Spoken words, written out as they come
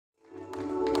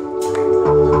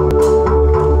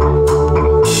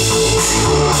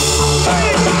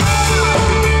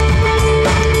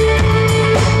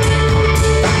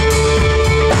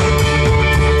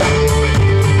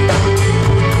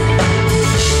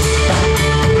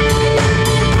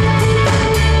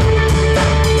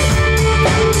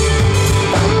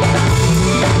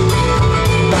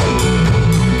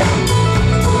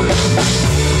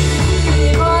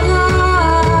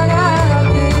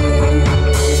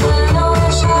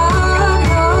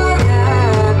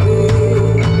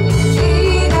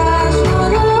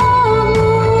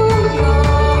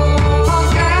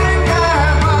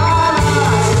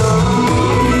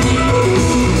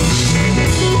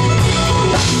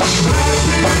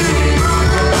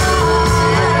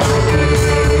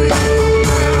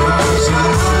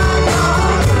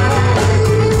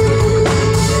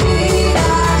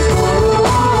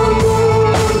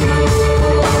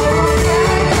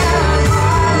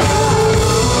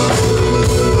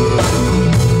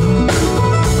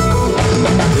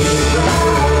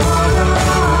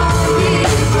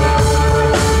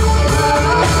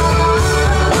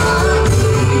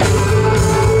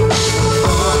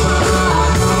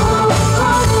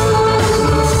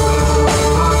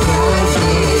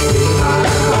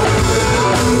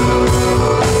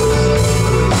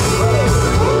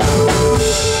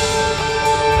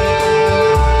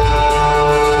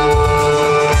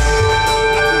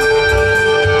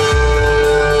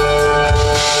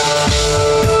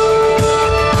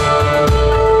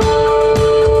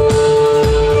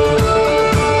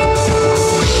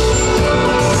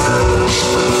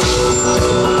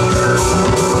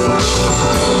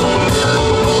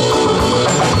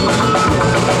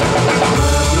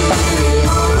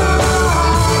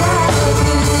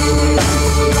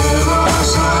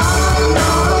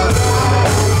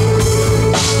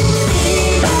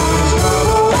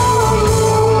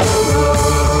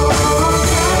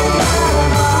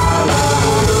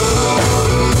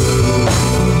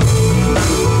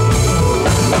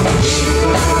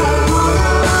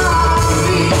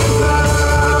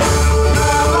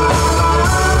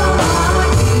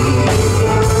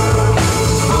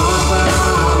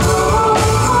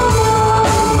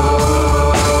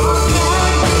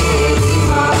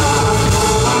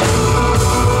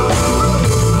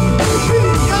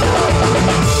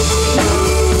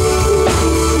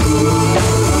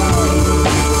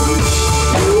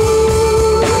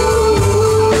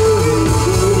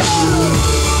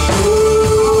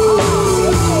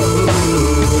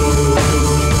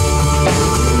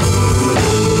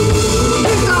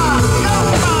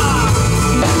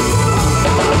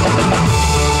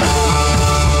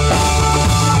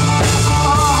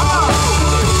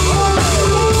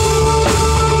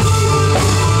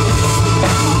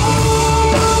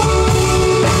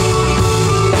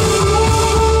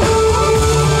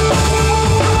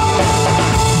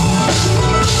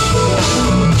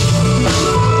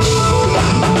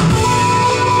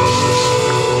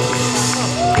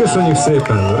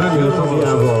szépen! Remélt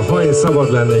hangjával, ha én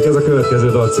szabad lennék, ez a következő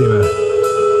dal címe.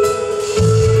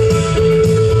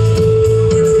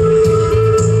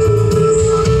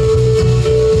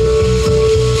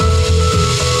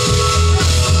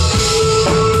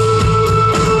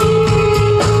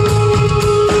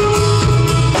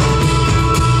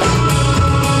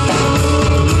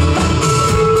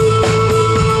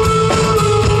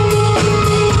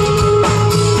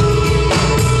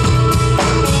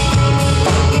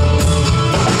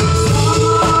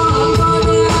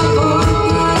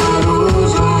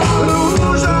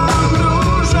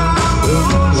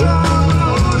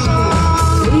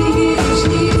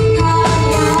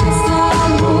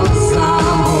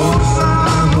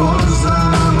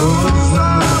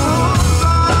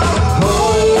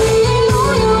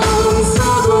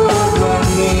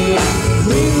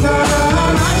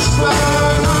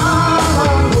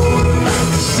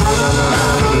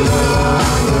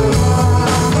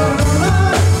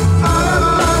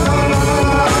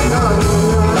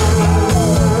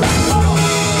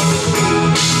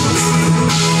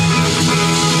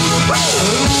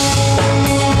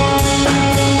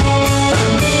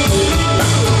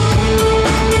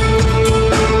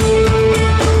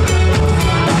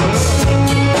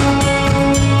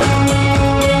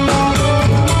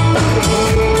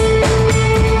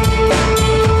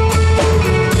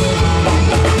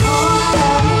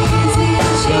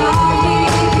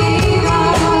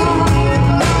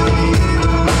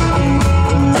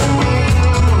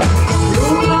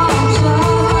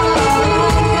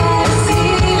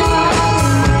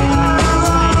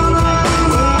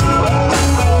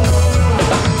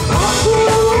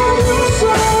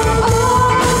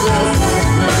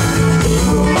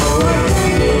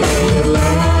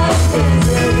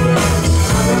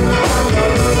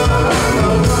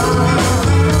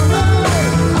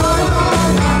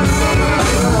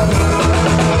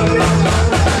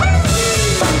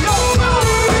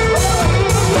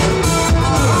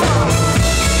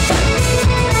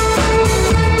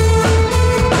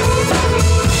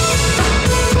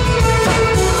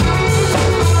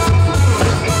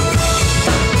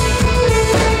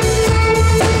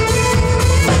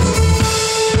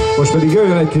 Most pedig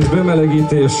jöjjön egy kis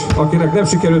bemelegítés, akinek nem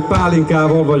sikerült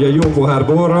pálinkával vagy egy jó pohár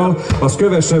borral, az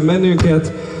kövessen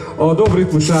bennünket. A dob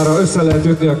ritmusára össze lehet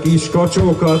ütni a kis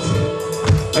kacsókat.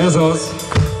 Ez az,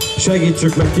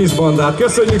 segítsük meg kis bandát.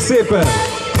 Köszönjük szépen!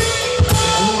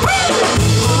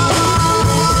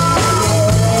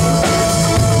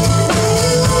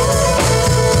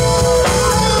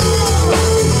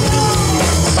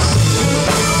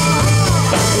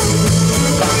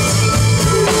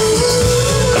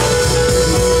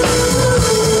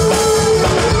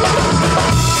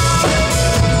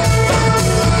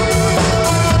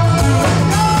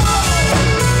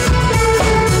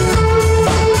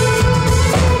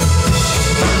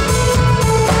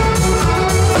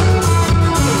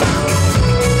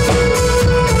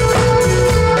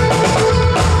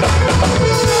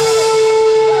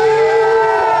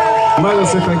 Nagyon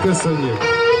szépen köszönjük!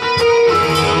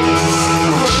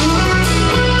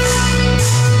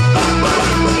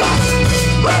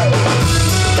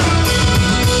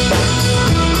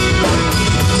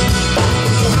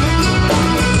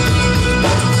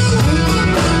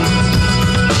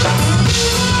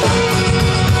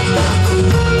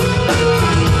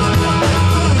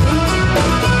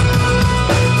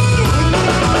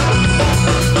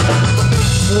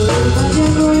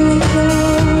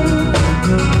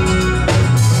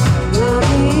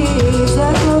 Love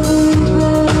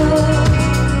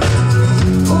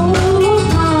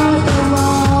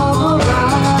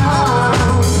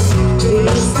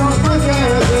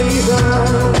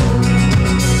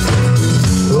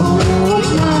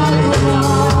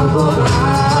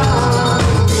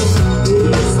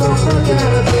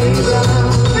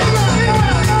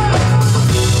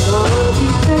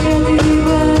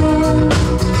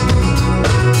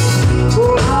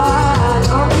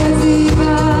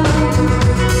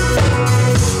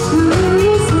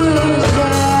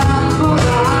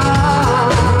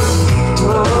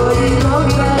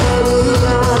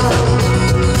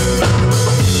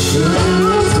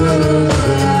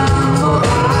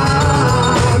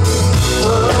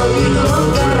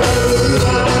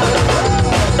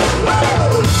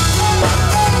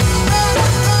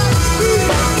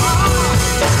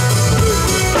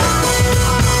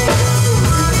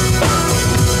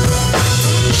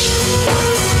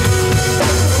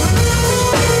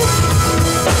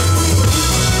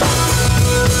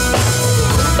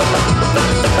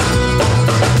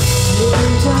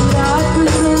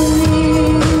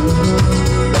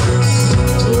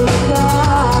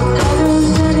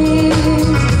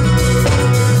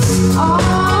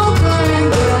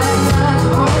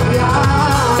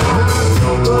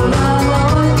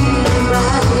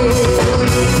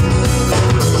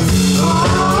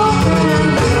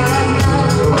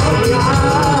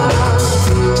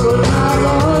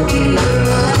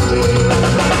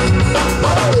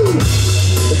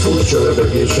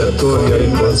lebegésed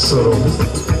torjaimban szorong,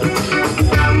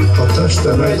 a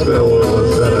testem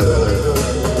egybeolvad veled.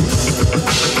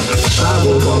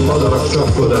 Távolban madarak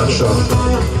csapkodása,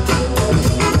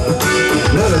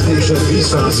 nevetésed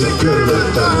visszhangzik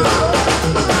körülöttem.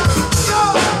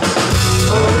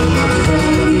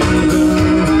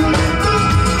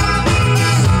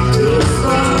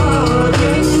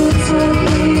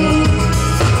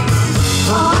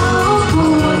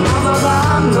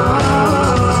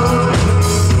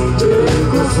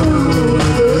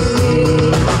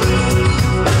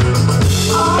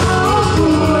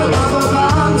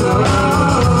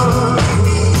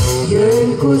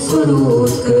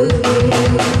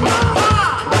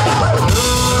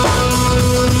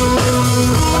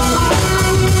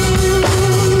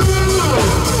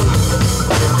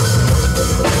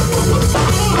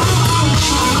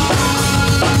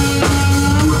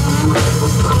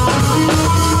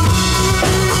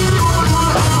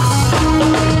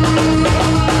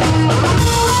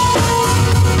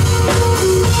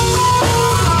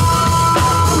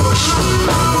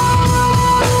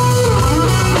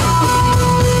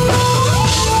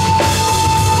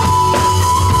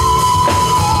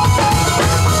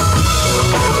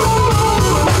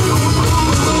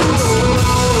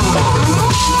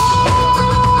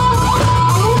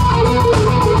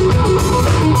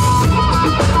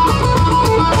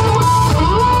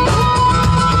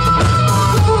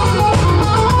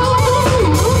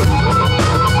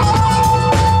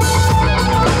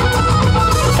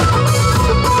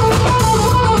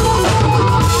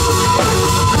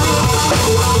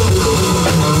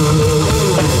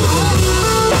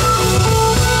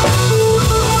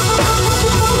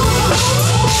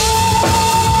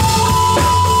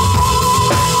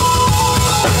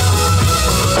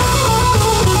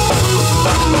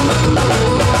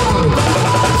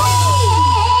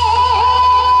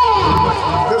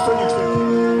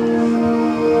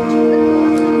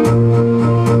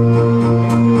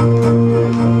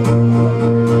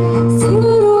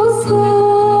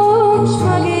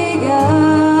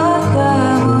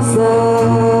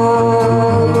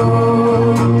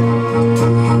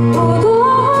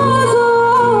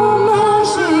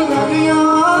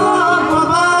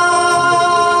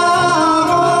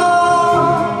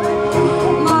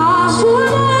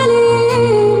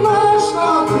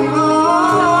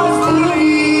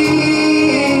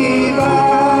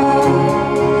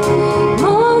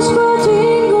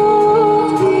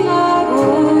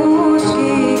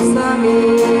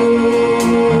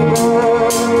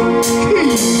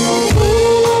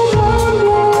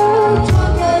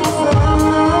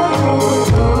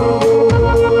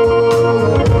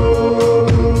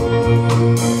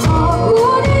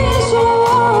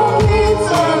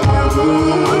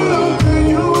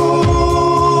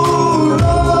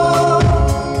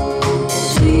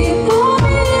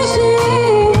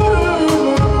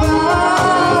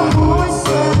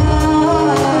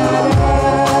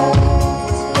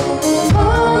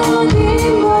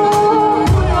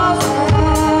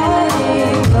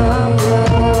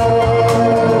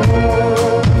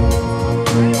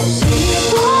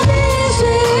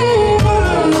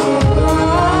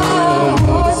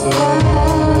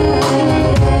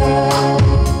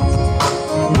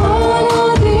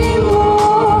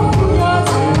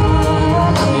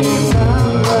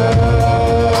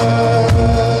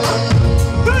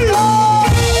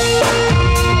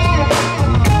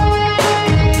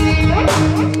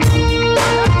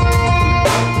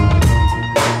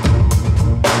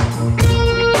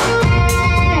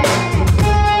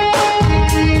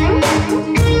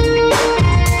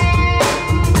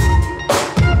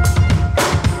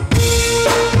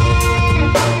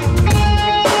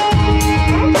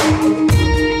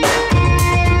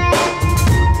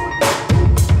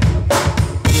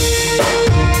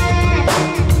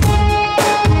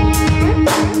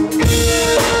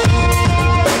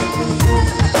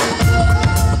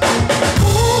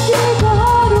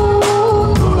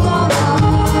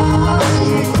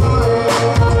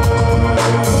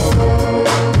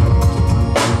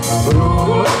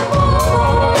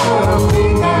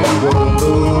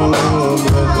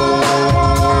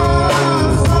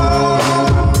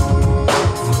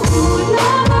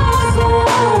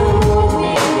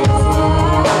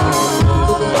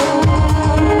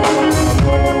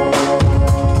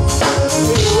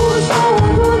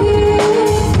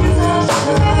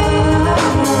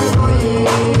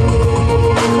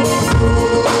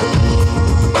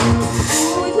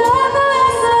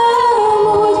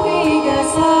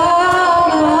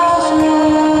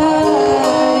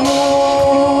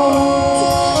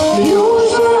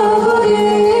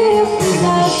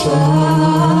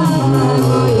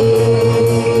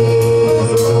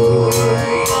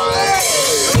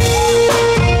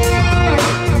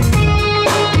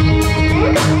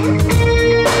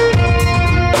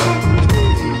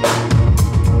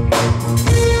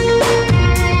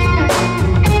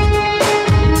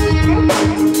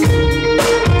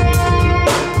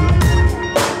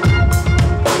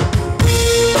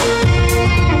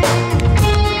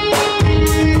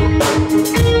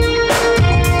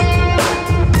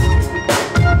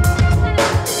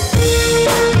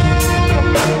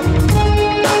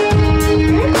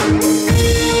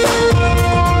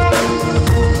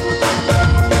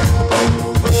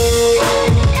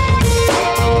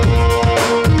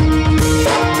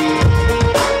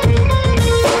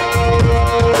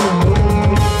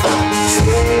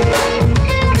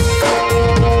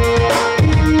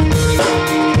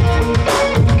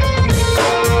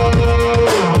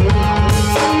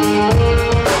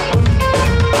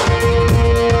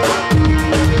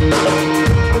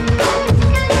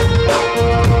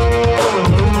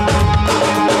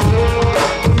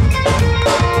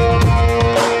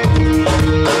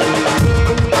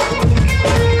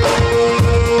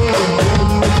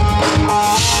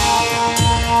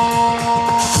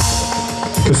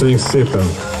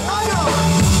 szépen!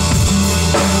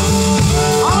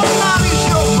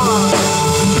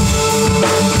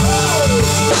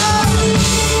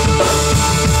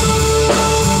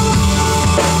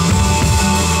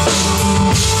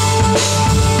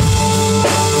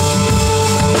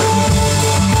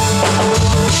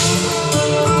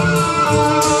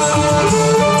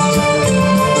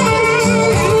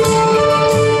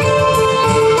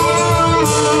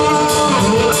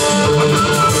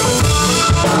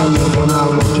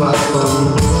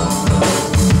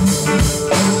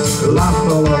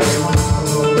 Láttalak,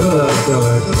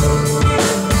 öleltelek.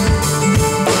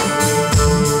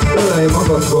 Ölelj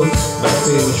magadhoz, mert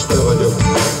én is te vagyok.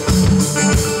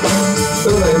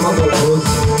 Ölelj magadhoz,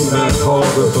 mert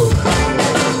hallgatok.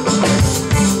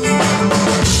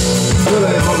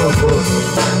 Ölelj magadhoz,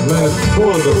 mert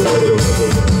boldog vagyok.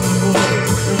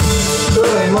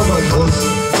 Ölelj magadhoz,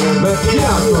 mert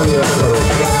kiáltani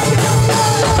akarok.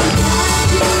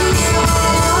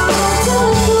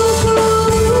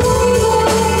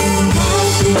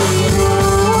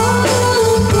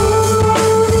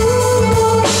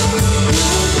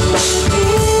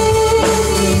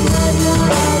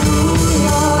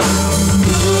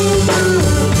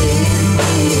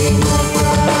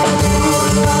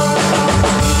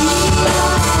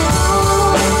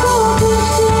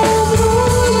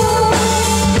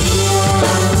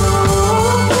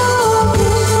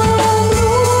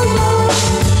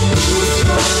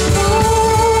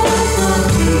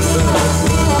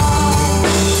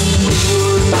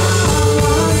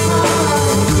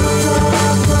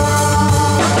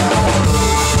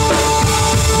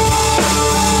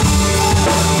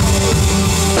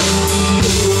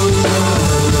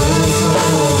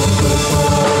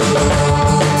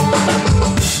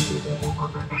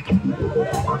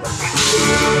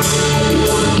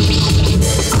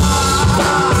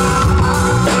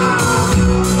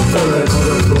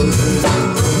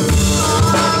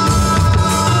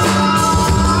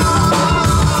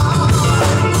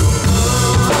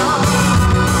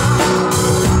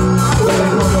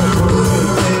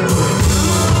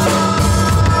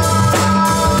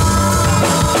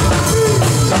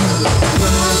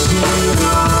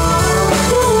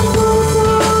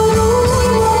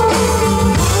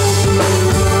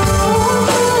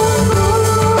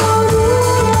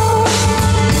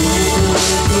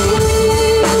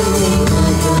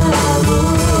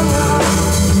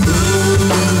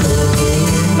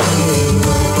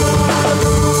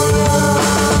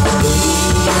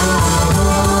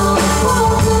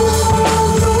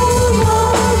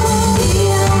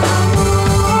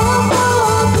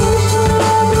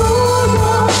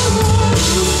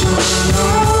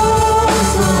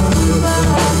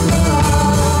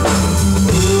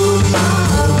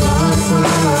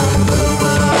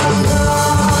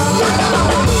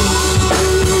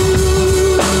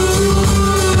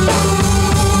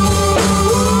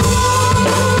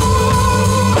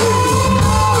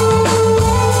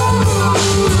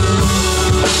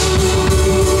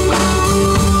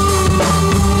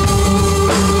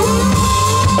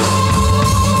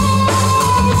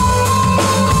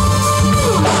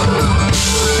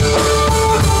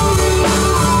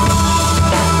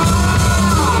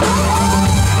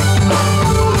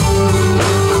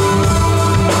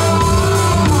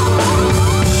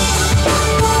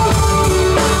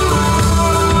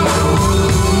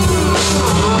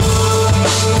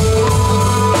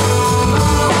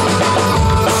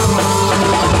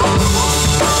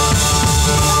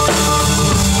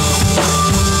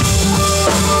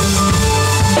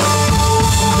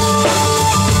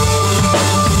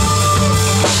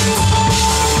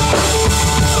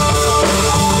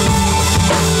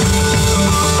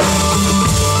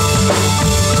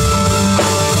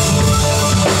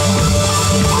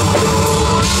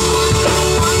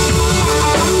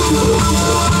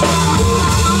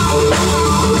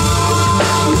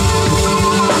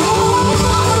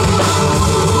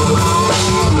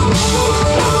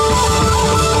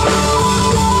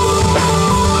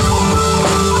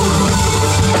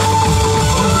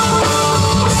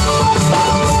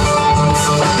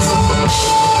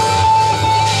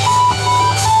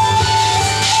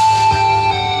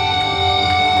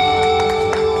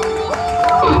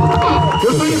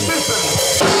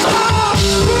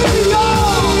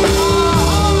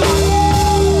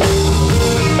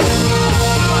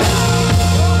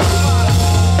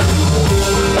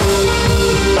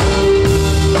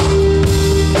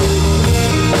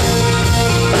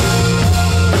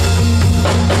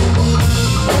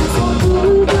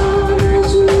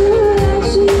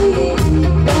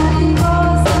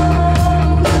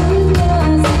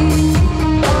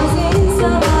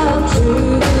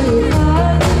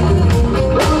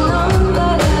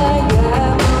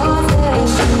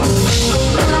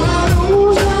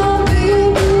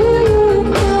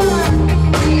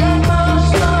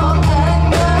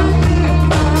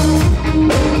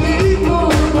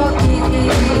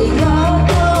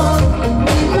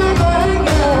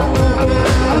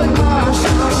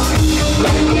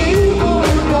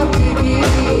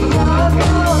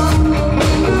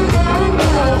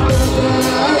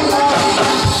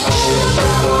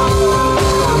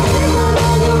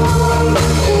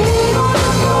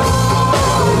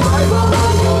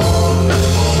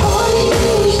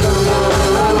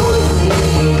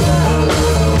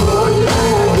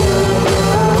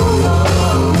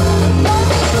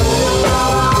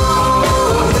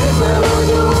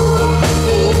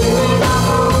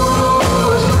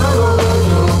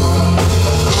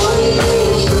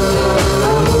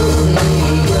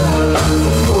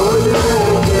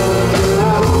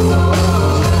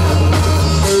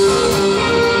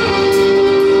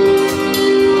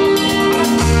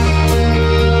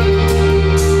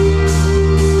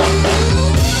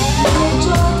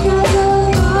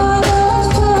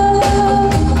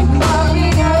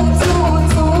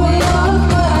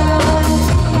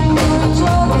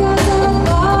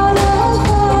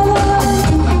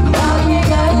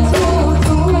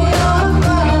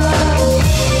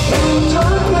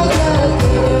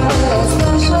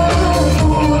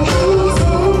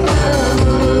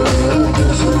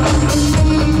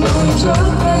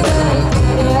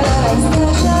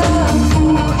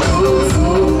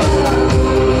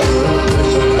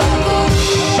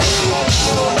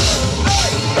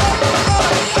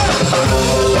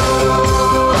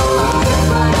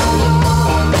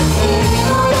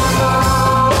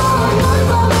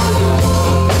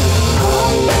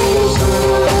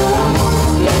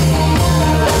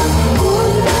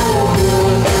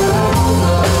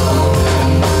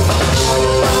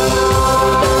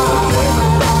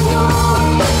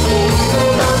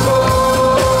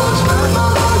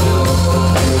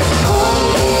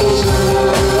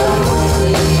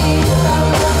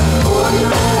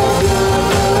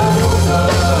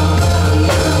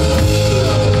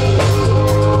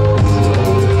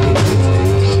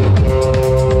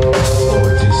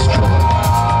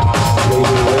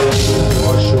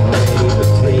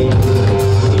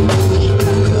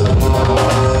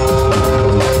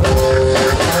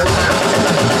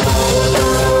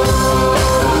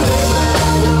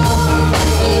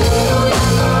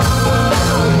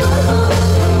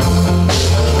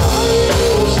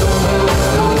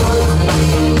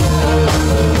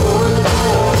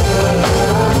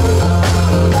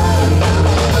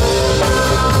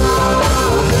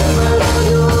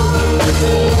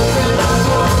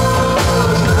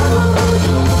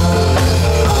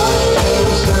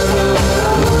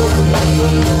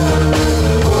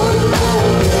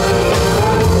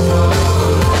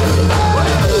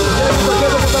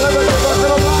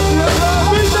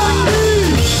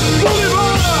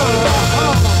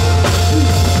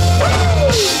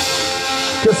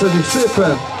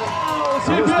 szépen!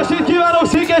 Szép estét kívánok,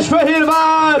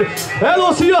 Székesfehérvár! Hello,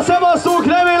 szia, szevasztok!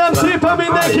 Remélem szépen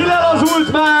mindenki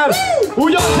lelazult már!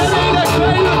 Ugyan zenének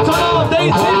feljött a nap, de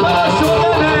itt szépen lassan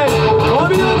lemegy!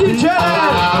 Ami annyit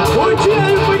jelent, hogy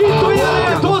csináljuk meg itt a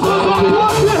jelenet, azazok,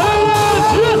 lakni helyet!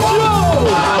 Yes, yo!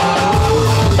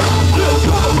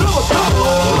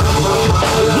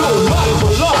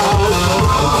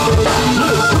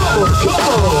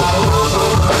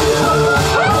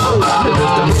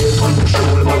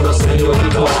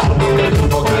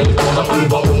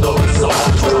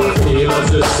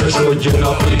 Az összes, hogy jön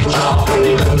a picsa.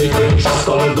 Én is azt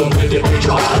hallom, hogy egy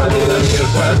picsa. Remélem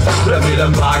érted,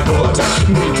 remélem vágod.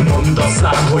 Mit mondasz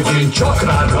rám, hogy én csak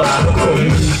rád várok?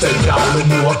 Mint egy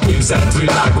álomú a képzelt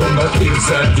világon, a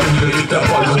képzelt gyönyörű, te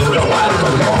valóra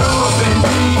vártam.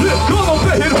 Come on,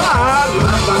 Fehérvár!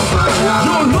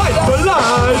 Your life for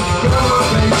life!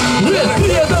 Yeah,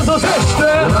 tiéd ez az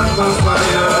este!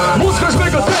 Mozgass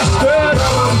meg a tested!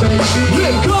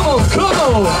 Yeah, come on, come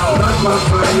on!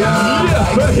 Yeah,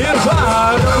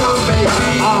 Fehérvár!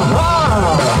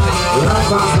 Aha!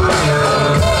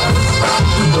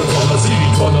 Van az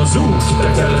így, van az út,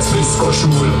 de te lesz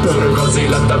viszkosul. Pörög az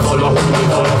életbe valahol,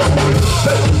 alakul.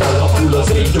 Felül alakul az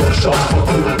ég gyorsan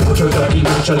fakul. Úgyhogy aki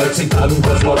nem cselekszik, nálunk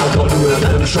az marad alul.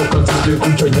 Nem sok az idők,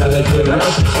 úgyhogy ne legyél res.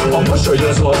 A mosoly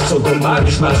az arcodon már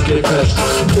is más képes.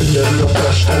 Gyönyörű a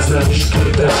test, ez nem is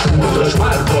kétes. Mutasd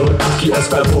már valaki, ki ezt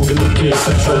felfogni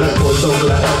képes. Veled boldog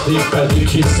lehetnék, pedig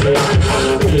hisz még.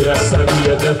 Éreztem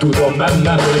ilyet, de tudom,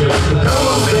 mennem még. Come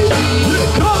on, baby!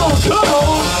 Come on, come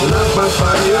on!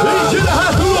 Így jön a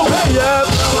hátuló helyem!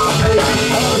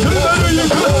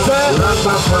 Körülbelüljünk össze!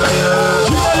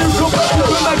 Csináljuk a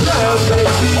bajtot neked!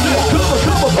 Come on,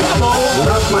 come on, come on!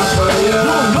 Your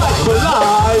life for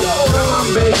life!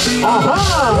 Aha!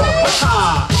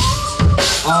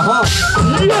 Aha!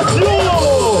 Yes, jó!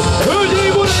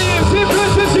 Hölgyeim, uraim! Szép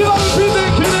estét kívánok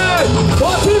mindenkinek!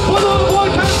 A színpadon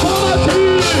Balkan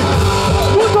Fanatik!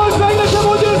 Mutasd meg nekem,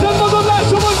 hogy érzed magad,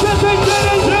 lássam a kezek,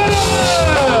 gyere, gyere!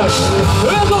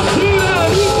 Ez a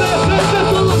szívem! Itt lesz rendet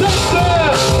az az este!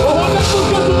 Ahol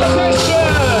megmozgatod a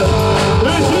testet!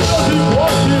 És igazi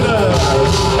partner!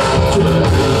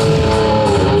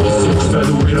 Hiszük fel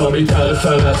újra, amit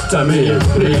elfeledtem én.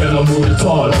 Régen a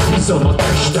múlttal, hiszem a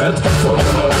tested.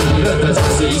 Fogjon a élet, ez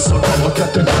az éjszaka, a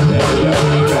kettőben ne éljen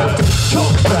minket.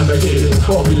 Csak te meg én,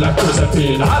 a világ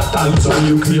közepén.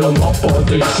 Áttáncoljuk mi a napot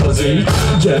és az ég.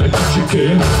 Gyere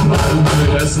kicsikén, már úgy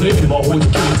érezném, ahogy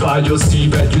két vágyos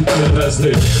szív együtt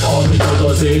élvezném. Amit ad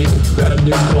az ég,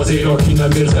 bennünk azért, aki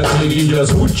nem érzett még így,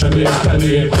 az úgysem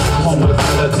értené. Hamar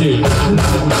feleté,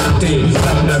 nem úgy tény,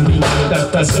 nem mindent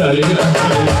tetteszel életé.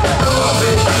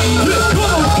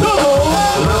 Come on, come on!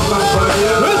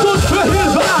 Ez az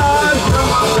Fehérvár!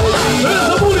 Ez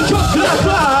a múli csak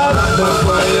rád!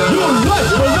 Your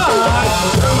life for life!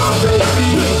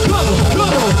 Come on,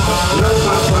 come on!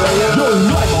 Your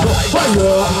life for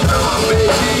fire!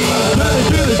 Gyere,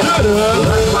 gyere, gyere!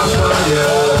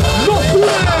 No,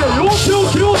 figyelj!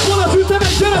 Oké, ott van az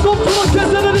ütemek, gyere, dobd a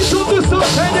kezered és ott össze a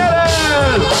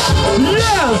tenyered!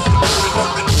 Yes!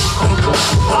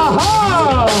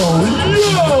 Aha!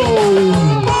 Yo!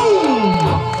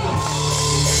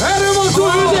 Erről van szó,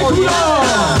 hölgyek,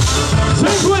 uram!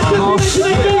 Szép jó estét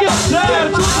mindenkinek még egyszer!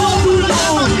 Csak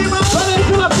landuljunk!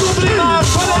 Felejtsd el a problémát,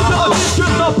 felejtsd el a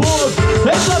hétköznapot!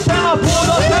 Ez a te napod,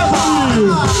 a te bűn!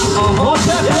 A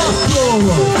te passzom!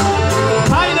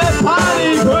 Állj ne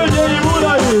pánik, hölgyeim,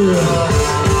 uraim!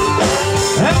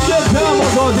 Engedd el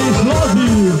magad és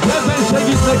lazír! Ebben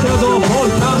segít neked a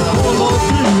Balkan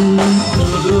Fanatik!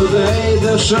 Tudod,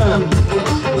 édesem,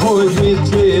 hogy mit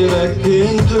kérek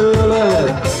én tőled?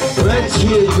 Egy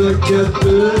hétbe,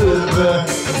 kettőbe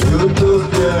jutok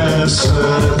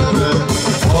eszedbe.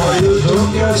 Ha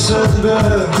jutok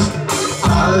eszedbe,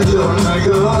 áldjon meg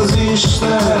az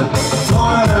Isten.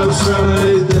 Ha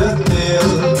elfelejtettél,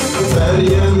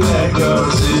 verjen meg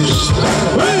az Isten.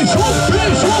 És hopp,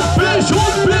 és hopp, és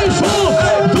hopp, és hopp!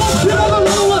 Dobd ki magad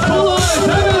a talaj!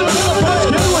 Temelj fel a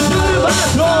pacskéról, gyere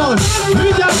bátran!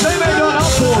 Vigyázzaj meg a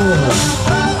napon!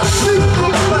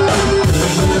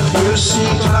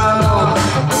 Őszítvának,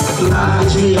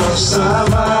 látni aztán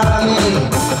válni,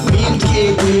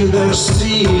 mindkét édes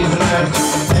szívnek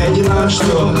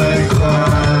egymástól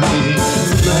megválni.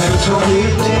 Mert ha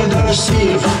két édes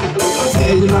szív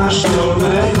egymástól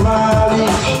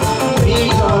megválik,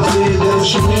 míg az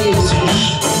édes víz is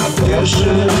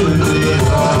keserűvé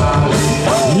válik.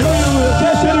 Jöjjön a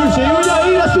keserűség, ugye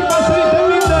éreztük már szerintem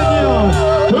mindannyian!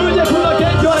 Hölgyek, urak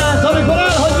egyaránt, amikor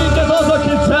elhagy minket az,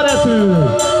 akit szeretünk!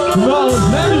 Na, az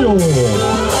nem jó!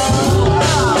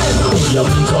 Ja,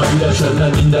 mint a esetben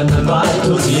minden nem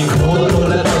változik. Hol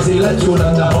lett az élet, jó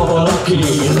lenne, ha valaki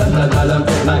lenne velem,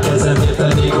 tudná kezem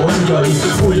érteni gondjai.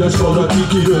 Olyan sorra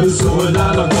kikiről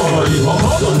szólnának valai. Ha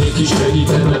hallani is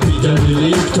segítene figyelni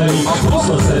léptei.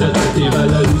 Hosszan szeretetével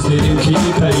leűzni rém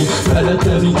képei.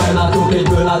 Felette minden látok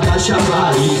egyből látásá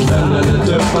válik. Benne ne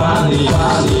több pánik.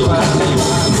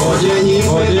 Vagy ennyi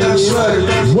értesleg,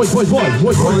 vagy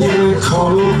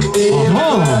meghalok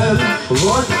éppen,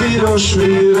 vagy piros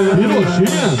vére,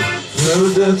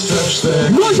 földet festek.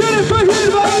 No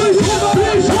Székesfehérvár, és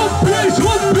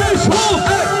hopp!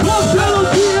 Kapcsolod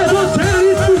ki ez a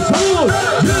célritmusról!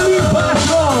 Gyerünk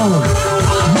bátran!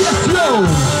 Yes, yo!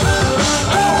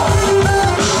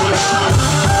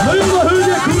 Na jön a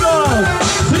hölgyek, urak!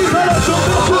 Szépen lassan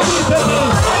besegíteni!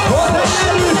 Hogy egy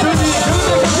erősödik!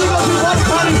 Önnek az igazi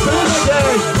balkáni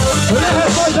főnökek! Hogy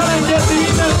lehet majd elengedni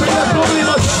mindenféle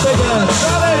probléma szüteget!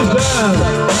 Felejtsd el!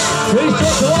 És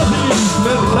csak lazíts,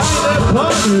 mert Tyler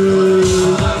Panyő!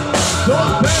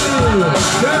 Don't panic!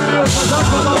 Semmi ok az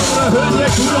akadalomra,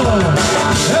 hölgyek, urak!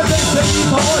 Ezek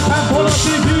segít a Balkán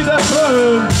Palotavárosi ide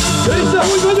fönn! És te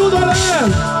hogy vagy oda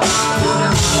lent?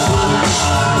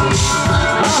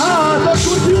 Aha, hát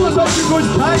akkor kihozhatjuk, hogy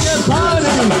Tyler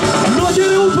Panyő! Na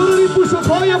gyere, útvorú ritmusok,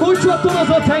 halljam, hogy csattan az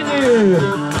a tenyér!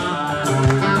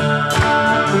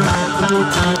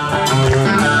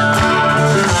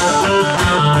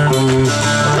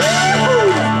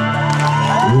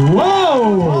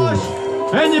 Wow!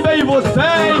 Ennyi beívott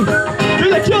fej!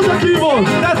 Tényleg ki az, aki hívott?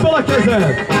 Tedd fel a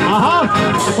kezed! Aha!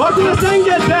 Akkor ezt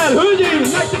engedd el! Hölgyeim!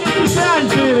 Nektek egy kis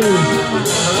leánykérés!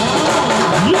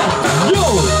 Yes! Jó!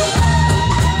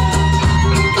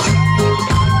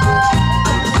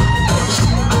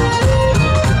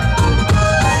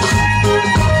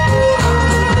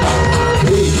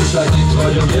 Itt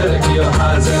vagyok, gyere ki a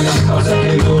ház elé. Az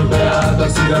egészból beállt a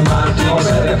szívem már ki. A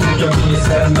verre tudja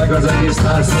mészem, meg az egész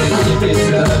háznék. Épp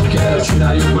észre nem kell,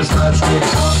 csináljuk most másképp.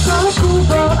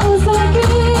 Kapuba az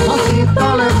egész, akit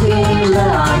a legény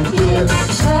leánykér.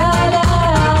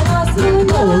 Beleáll azt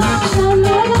mondom, nem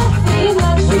lehet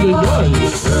félek soha.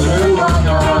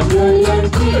 Örömanyag jöjjön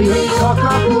ki, a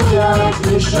kapuját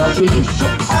nyissa ki.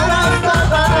 Eredte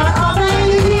be a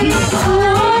melyik, a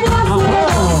lány azt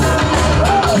mondom.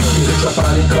 Kikérdés a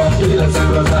pálinka,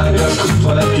 életemről zárjas. Itt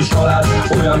van egy kis halál,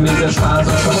 olyan mézes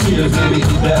házas. Ha kijött még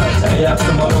ide,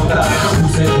 eljátszom a rotát.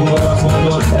 20 év múlva azt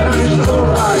mondod, everything's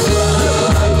alright.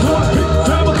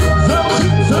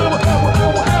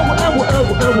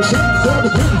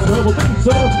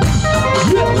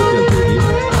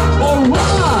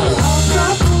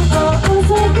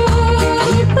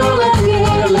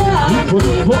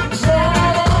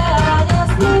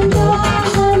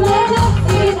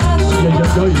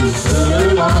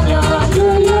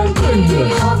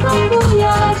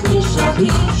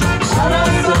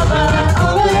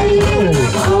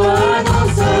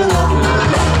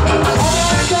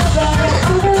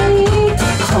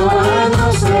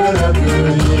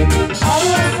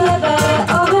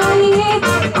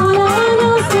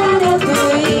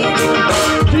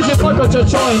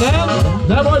 Csaj, nem?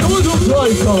 De majd oldunk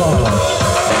rajta!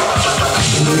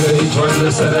 Újra itt vagy,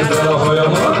 leszered el a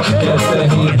hajamat. Ketten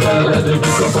héttel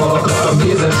ledöntjük a falakat. A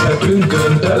mézes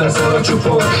hetünkön te leszel a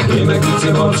csupok. Én meg Vici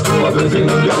Mackó, a bőfén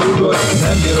mondja húgod.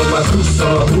 Nem bírom már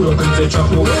plusszal, a húrok üccé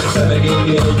csapok. Te meg én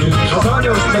együtt. Az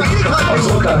anyos meg az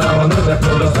oltánál, ha nevet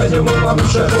mond a fenyomom, ami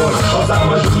se volt. Aztán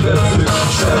majd úgy vesszük,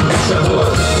 semmi se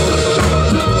volt.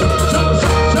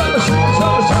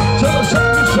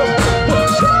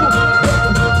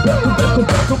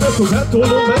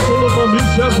 Betolom, ami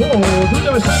se volt. Ugye,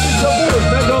 hogy semmi se volt,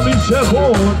 meg ami se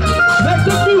volt.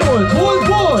 Nektek mi volt?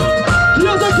 Volt? Ki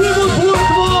az, aki volt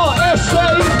ma? Este,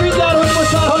 itt mindjárt, hogy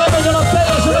most már, ha lemegyen a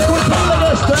teljesen, akkor tényleg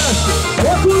este.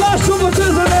 Akkor lássam a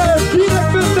kezemet, kinek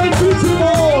ment egy pici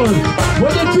volt?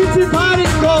 Vagy egy pici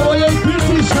pálinka, vagy egy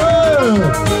pici sör?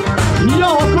 Ja,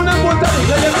 akkor nem volt elég,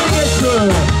 legyen még egy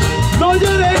sör. Na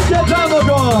gyere, engedd el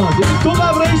magad! Itt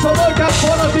továbbra is a Balkán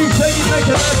Fanatik segít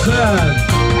neked ebben!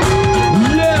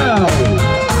 Yeah!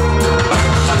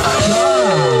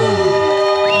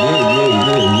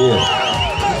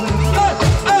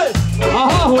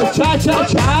 Aha, hogy csá!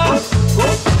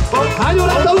 Hány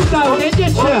órát aludtál, hogy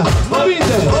egyet sem? Na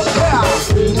mindegy!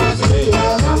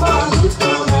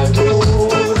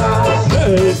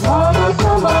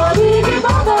 Hallottam a régi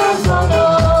madárban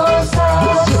ország.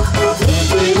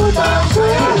 Évig után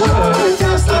saját, hogy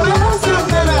kezdtem el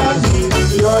szembe menni.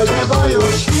 Jaj, de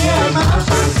bajos, ilyen más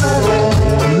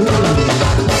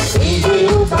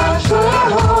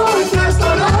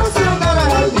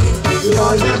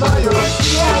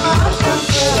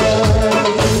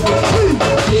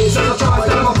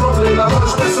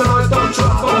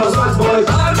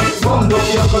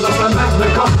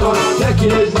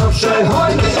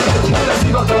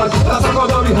akart,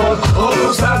 leszakad a vihar,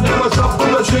 arról szárnyal a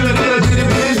csapkod, a csőri,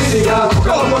 biri,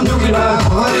 fogalmon nyugi már,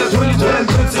 ahelyett, hogy itt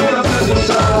rendőr cél a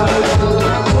prezentál.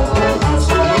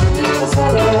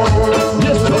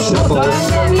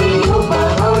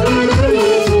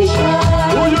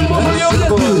 Úgy mozogja a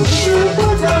zetű!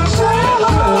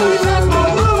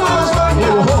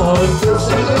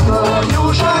 Köszönöm a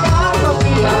jóságát a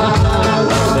fiának.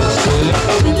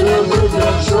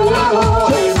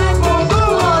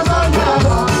 Megmondom az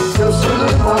anyjának.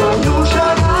 Köszönöm a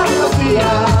jóságát a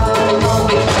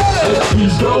fiának.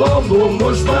 Kis galambom,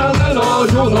 most már ne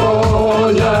nagyon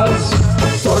anyász.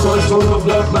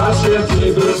 Szakastonoknak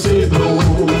másértjéből szép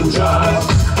rózsát.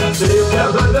 Szép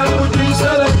kedveden úgy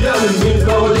vízelek jelen, mint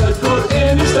ahogy egykor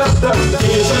én is tettem.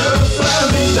 Későbbre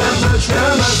minden mecske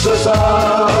messze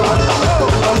száll.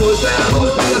 A múlt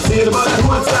elmúlt, meg a szírba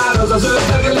lehult száraz, az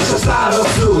ördögel és a száraz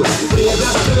szúr.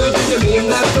 Ébresztőd, ugye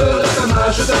mindentől, de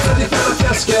másodat szedik fel a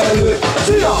keszkelő.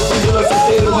 Szia! Ugyan a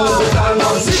szétérmond utána,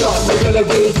 szia! Még elég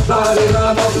így pár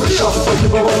évának, szia! A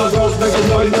kiba van a gaz, meg egy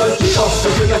nagy kika.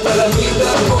 Hogy kögetelen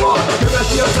mindenhova,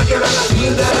 követi a szekerenek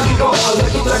minden kika. A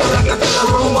legitleg a legetelen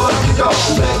romantika.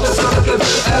 Megtesz a lekedő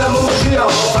elmúzsia.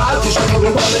 Vált is a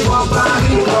magukban, még van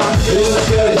pálinka.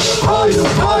 Énekelj,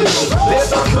 halljunk,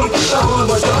 miért adtunk itt, ahol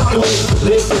most adtunk?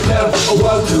 Lépjük el, a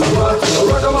one, two,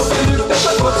 ragam a fényük, de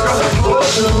a kocka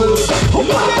megfordul.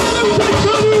 Hoppá!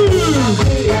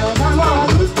 Nem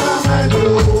aludtam meg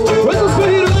úgy.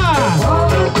 Székesfehérvár!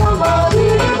 Hallottam a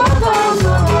délbadám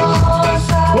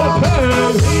ország.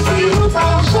 Szépen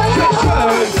után se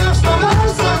jaj, kezdtem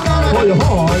elszakadni.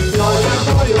 Haj! Jaj,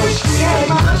 a bajos, ilyen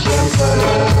más sem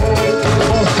szeret.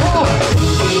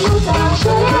 Szépen után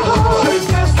se jaj,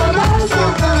 kezdtem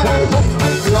elszakadni.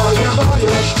 Jaj, a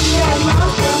bajos, ilyen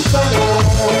más sem szeret.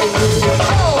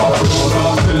 Apróra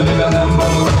a fülniben nem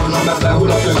van rózsa, mert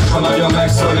lehull a tök, ha nagyon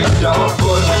megszorítja.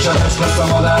 Akkor megcsenes lesz a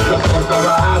madár, a torka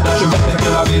rád. De csak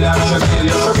mindenkel a virág, csak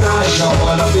írja sok ráig. A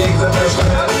holnap végzetes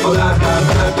lehet, a lárkán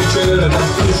felkicsőrödet.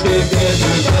 Tüskék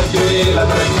nélkül, kettő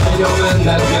életre, egy a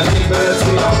menned, ilyen ébered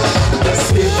szia. De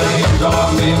szépen ég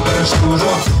galambén vörös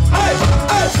rózsa.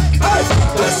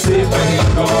 De szépen ég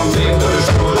galambén vörös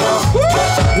rózsa.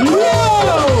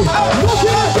 Most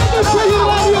jön a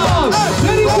Székesfehérvárban!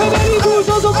 Szerintem elindult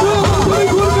az a folyamat,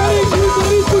 amikor belénkült a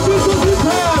ritmus és az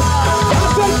ütem!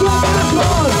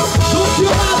 Áperklapátlan!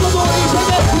 Dobja átadon és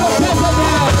emeszi a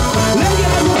kezedet!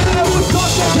 Legyen ez az elmúlt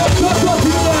szaknekem csapat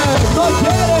ünnep! Na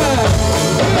gyere!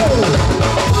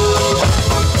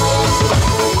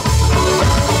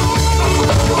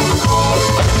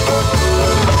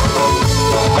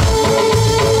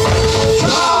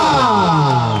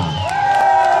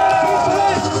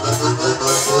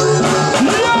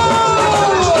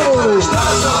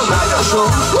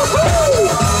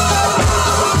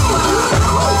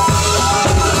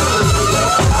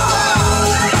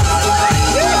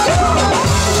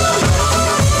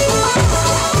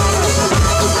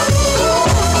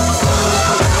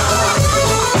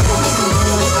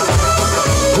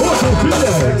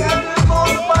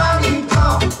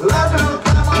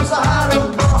 Ledöltem az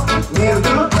árokba, miért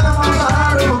döltem az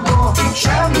árokba?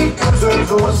 Semmi között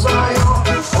hozzája,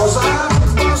 az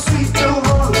árokban szittyó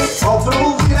van,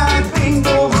 apró virág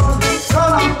bingó van,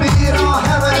 kanapéra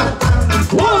hevertem.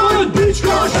 Hol van egy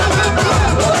bicska a zsebemben?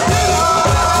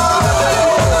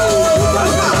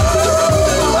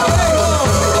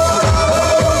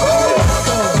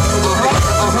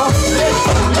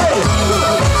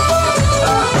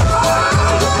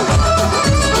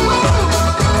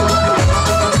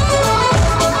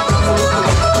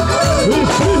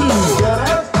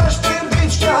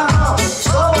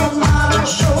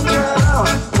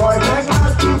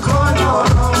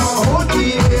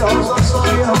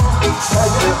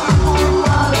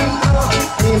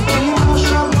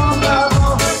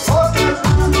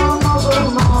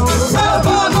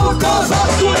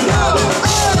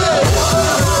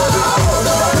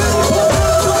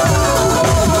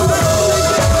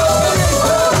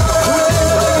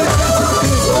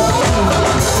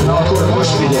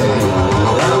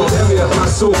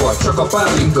 Szóval csak a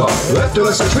pálinka. Ettől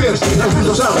lesz egy férfi, nem mint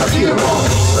az állat írva.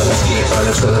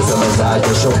 Feleskedezem az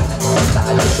ágyasom.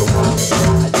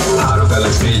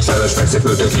 Háromfeles, négyfeles,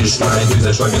 megszépült a kislány.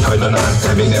 Tüzes vagy, mint hajlanán,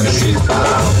 te még nem is itt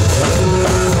áll.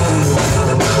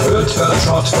 Ötfeles,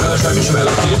 hatfeles, nem ismer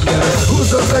a két keret.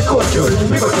 Húzzad meg, kotyolj,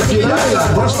 mi vagy te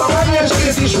királylány? Azt a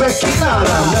menyecskét is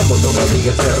megkínálnám. Nem mondom meg még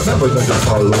egyszer, nem vagy nagyon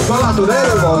halló. Na látod,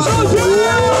 erről van szó.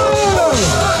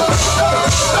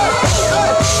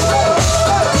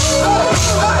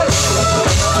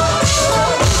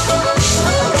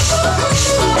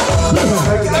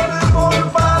 Nekem nem volt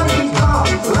pálinka,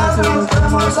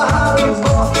 ledöltem az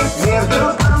árokba, miért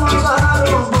döltem az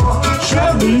árokba?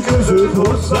 Semmi között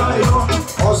hozzája,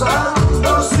 az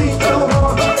árokba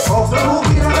szikróban, a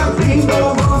próbírem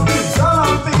bringóban,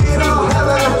 talapéra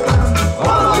hevertem,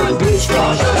 arany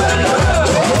bicska zsebeljem.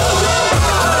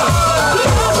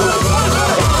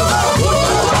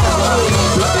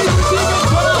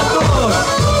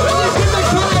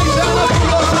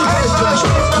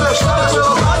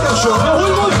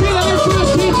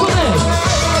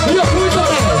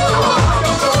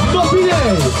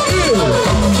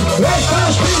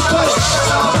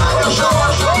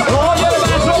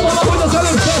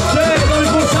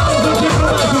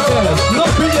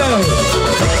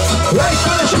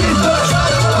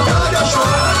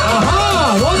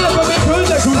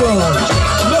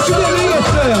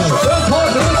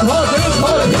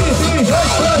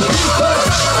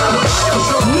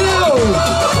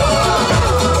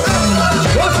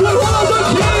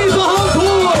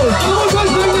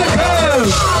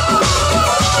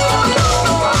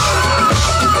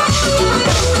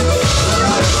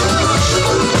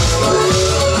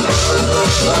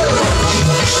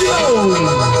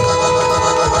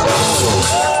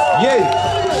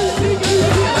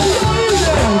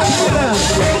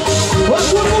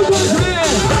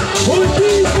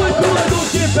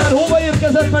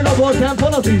 Meg a Balkan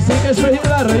Fanatik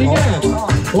Székesfehérvárra, igen?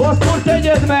 Akkor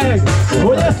tegyed meg,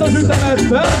 hogy ezt az ütemet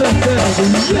felvetted!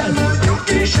 Nem vagyok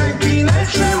és senkinek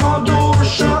sem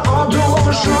adósa,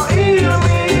 él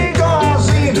még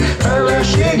az én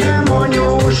feleségem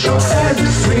anyósa. Egy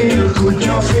fél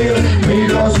kutya fél,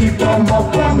 még az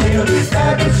ipam-apam él.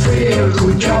 Egy fél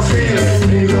kutya fél,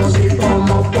 még az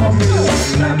ipam-apam él.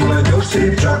 Nem vagyok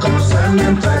szép, csak a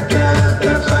szemem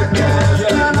fekete,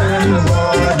 nem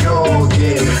vagyok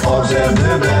én. Az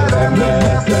erdőben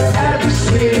remélhetve, egy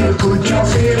fél kutya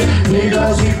fél, még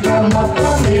az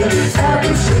ipam-apam él.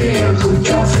 Egy fél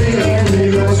kutya fél,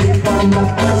 még az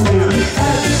ipam-apam él.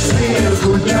 Egy fél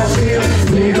kutya fél,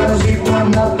 még az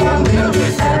ipam-apam él.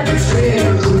 Egy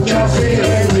fél kutya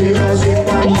fél, még az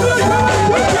ipam-apam él.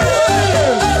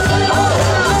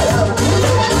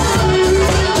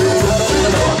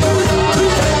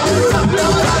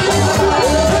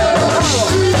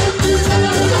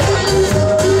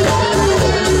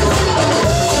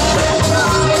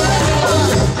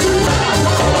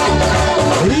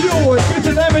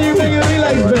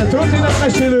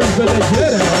 Történetmesélőkbe, de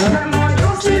gyere! Nem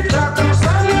vagyok szép, csak a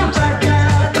szemem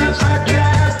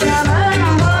fekete,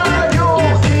 nem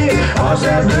vagyok én. Az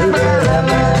erdőben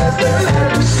remeltem,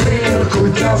 egy fél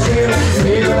kutya fél,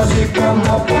 még az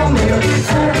ipam-apam él.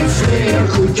 Egy fél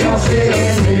kutya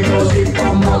fél, még az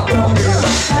ipam-apam él.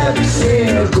 Egy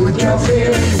fél kutya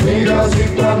fél, még az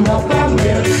ipam-apam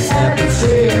él. Egy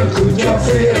fél kutya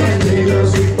fél, még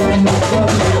az ipam-apam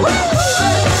él.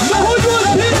 Na hogy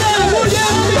volt tényleg, hogy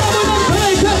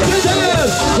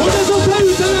hogy ez a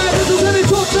beütemet, ez a zenét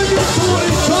csak megint szól,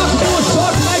 és csak most,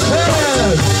 csak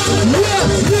neked!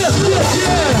 Yes!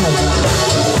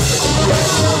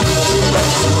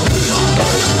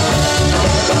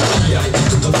 Hiányzik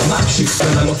tudod a másik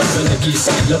felem, akiben egész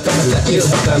életem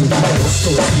leélhetem.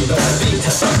 Megosztó szívemet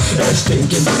védhetem,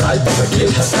 esténként az ágyba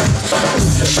megélhetem.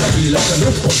 Úgyre életem 5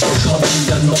 pontos, ha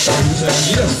minden nap húz,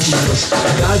 ennyire fúros.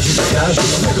 Gázsula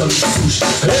meg a luxus,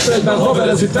 Révegyben haver,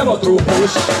 ez itt nem a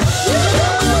trópus.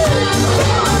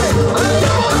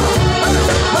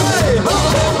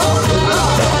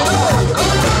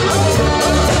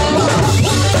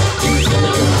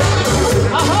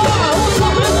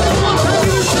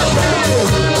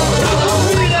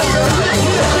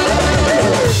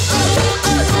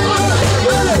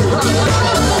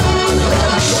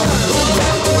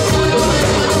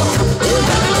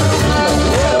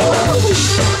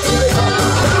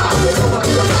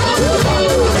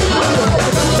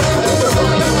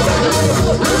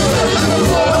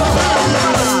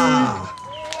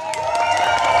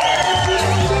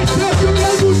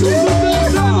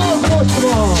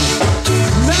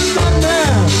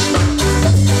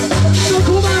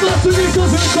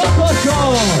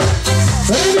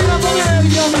 Remélem van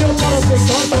energia, ami ott maradt még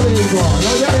tartalékban.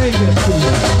 Na gyere, engedtünk!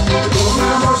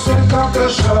 Tudom asszony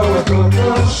kapassa,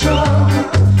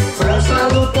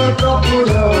 felszállott a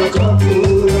kapura,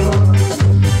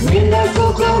 minden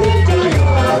fokon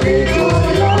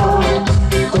rikolja.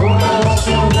 Tomám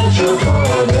asszony ne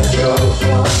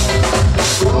csapva,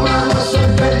 Tomám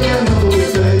asszony tegyen úgy,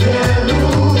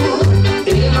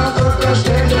 én a kakas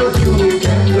kendotyú,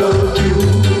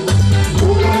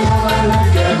 Búgom, ha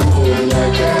nekem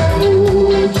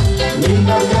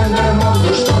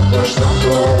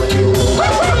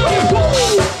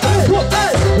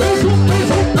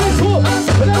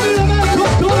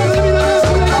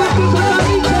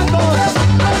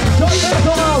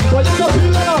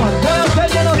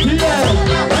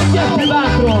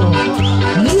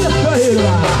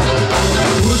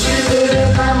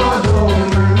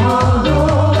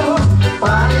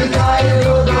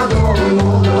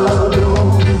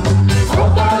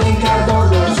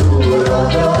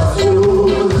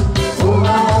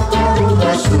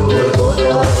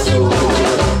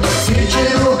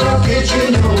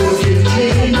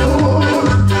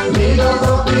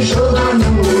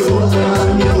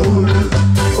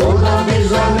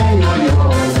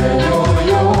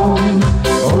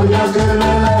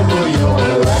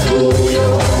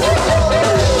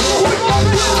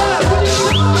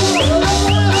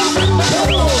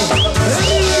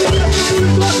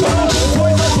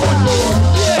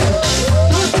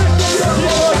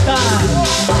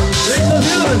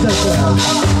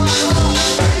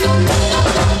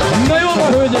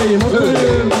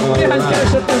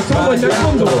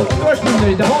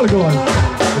Morgan!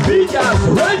 Vigyázz,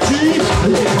 Reggie!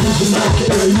 Húzumák,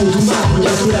 erői módumák, hogy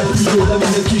ez repülő, de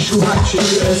minden kis ruhát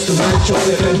sérül ezt a meg, csak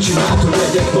te nem csinált, hogy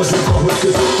legyek vagyok, ahogy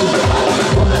közöttünk a vár.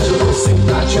 Varázsoló szép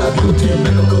tárcsább, beauty,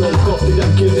 meg akarom kapni,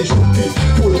 nem kérdés, muti.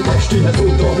 Forró testéhez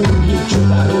óta a húni,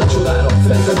 csodáról csodára,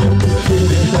 fente beauty.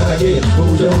 Mindig te meg én,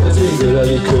 úgy ahogy az ég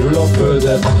öleli körül a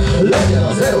földet. Legyen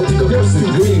az erotika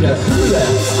köztünk végre, hülle,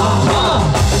 aha!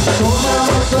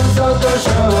 Tomászom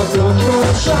tatosan,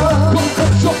 tatosan,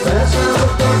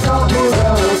 beszállottak a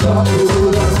hura,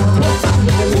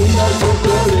 minden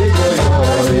fotó lékolja,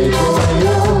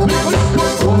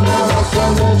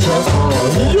 Tomászom, de csak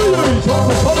hallja.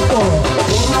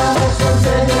 Tomászom,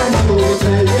 tegyen jó,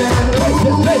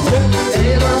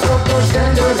 én a szokos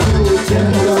kendőt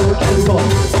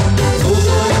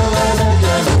Tudolja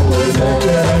nekem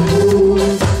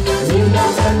úgy,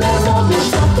 minden benne van, és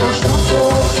tatos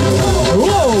napok.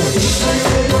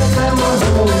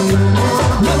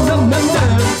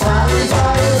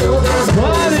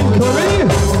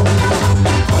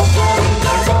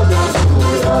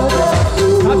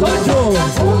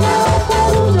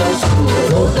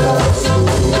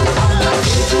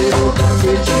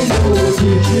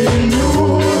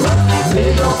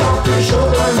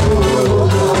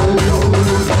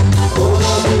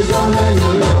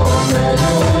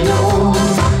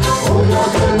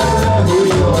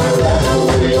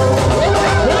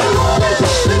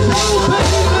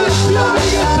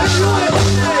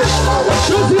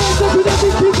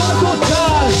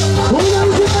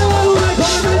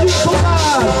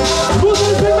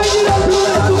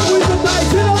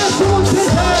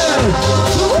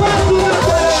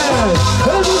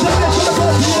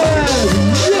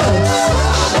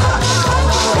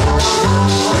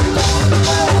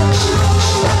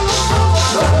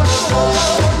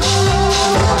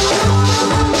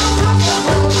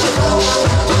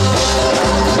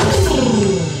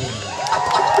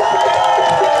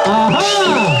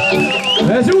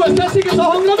 Ez jó, ez tetszik ez a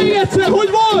hangra még egyszer, hogy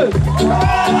volt?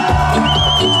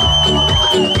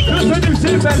 Köszönjük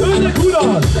szépen, hölgyek,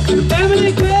 urak!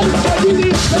 Emlékezz, hogy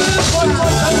idén fel vagy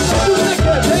majd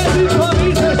neked, nézzük a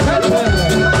vízes hetben!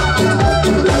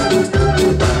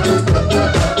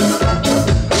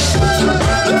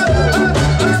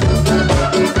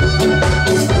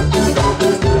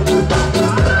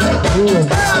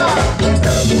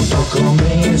 Elmondtak a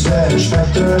mézes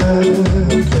hetek,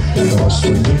 azt,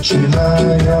 hogy mit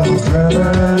csináljak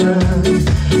veled.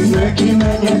 Neki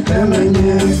menjek, te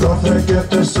menjek a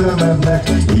fekete szemednek,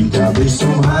 inkább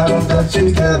iszom 3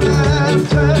 deci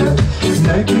kevetet.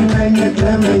 Neki menjek,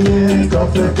 te menjek a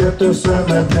fekete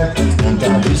szemednek,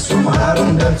 inkább iszom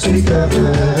 3 deci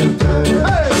kevetet.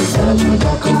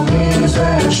 Elmondtak a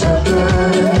mézes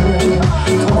hetek,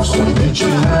 azt, hogy mit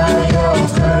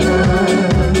csináljak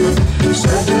veled.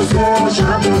 Szedezd le a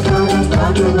sátortádat,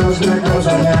 átadozd meg az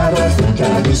anyádat,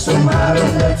 inkább iszom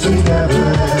 3 deci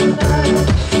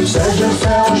kevetet. Szedj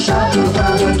össze a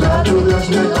sátortádat, átadozd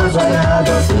meg az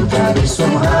anyádat, inkább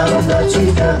iszom 3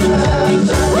 deci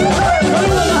kevetet.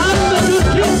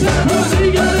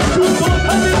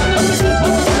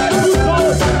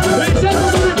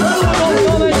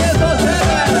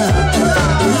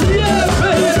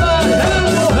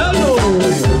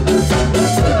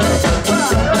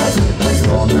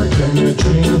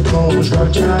 Csinkos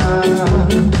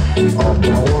gatyán,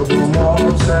 abba hordom a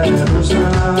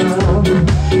ceruzám.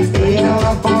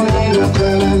 Éjjel-nappal élek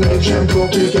vele, mégsem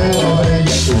kopik el a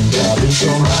hegyet, inkább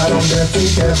iszom 3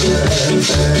 deci kevetet.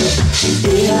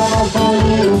 Éjjel-nappal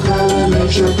élek vele,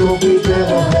 mégsem kopik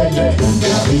el a hegyet,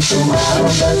 inkább iszom 3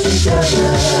 deci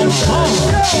kevetet.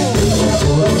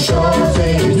 Koros a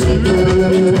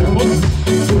fénycipőm,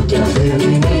 tudja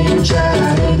félni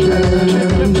nincsen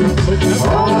időm.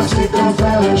 Hallatszik a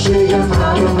feleségem,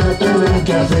 3 hete nem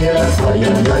kell félek,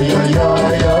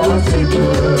 ajajajajajaj a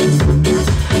cipőm.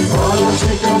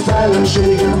 Hallatszik a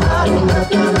feleségem, 3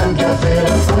 hete nem kell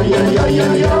félek,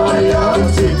 ajajajajajaj a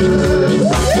cipőm.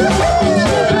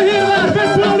 Székesfehérvár,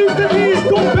 megpróbáljuk te ki,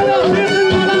 dobd bele a férnő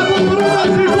a lábon,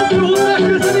 rohadszik, hogy hozzá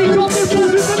köszönik, kapni az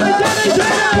üzenet, gyere,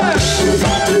 gyere!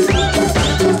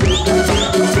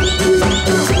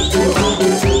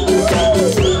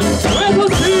 Ez a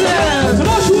színes,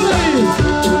 lassulai,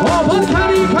 a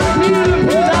balkáni country élő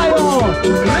példája,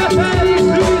 referis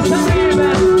Rüli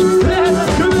szemében,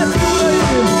 lehetett követni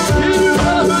uraim, kérjük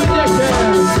fel a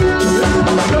hölgyekkel,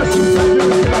 kössük meg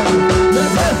őket,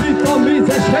 mert ez itt a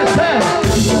vízes hetek.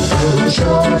 Koros a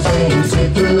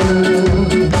fénycipőm,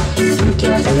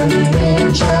 tudja félni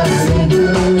nincsen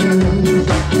időm.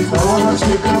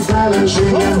 Hallatszik a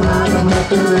feleségem, 3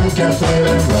 hete nem kell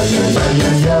félek,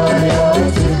 ajajajajaj a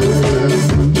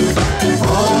cipőm.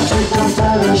 Hallatszik a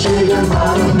feleségem, feleségem,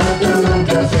 várom, mert tőlem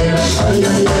kell félek.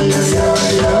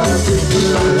 Ajjajjajjajjajjaj,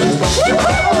 szívülős.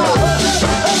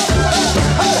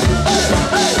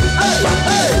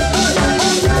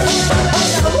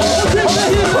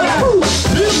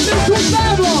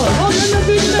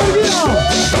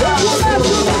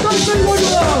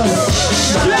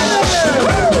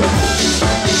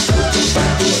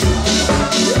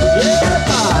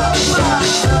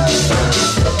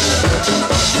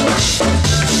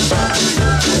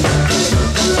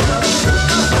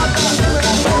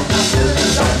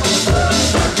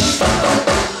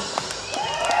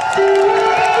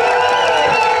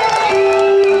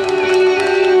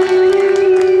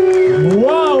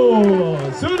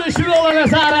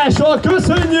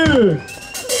 Köszönjük!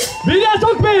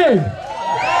 Vigyáztok még!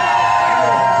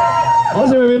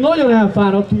 Azért, mert még nagyon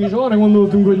elfáradtunk, és arra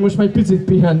gondoltunk, hogy most már egy picit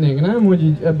pihennénk, nem? Hogy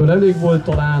így ebből elég volt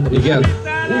talán. Igen?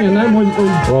 Igen, nem? Hogy...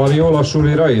 Valami jól lassú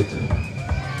itt?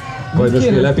 Vagy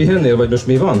most mi lepihennél, vagy most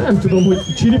mi van? Nem tudom, hogy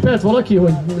csiripelt valaki,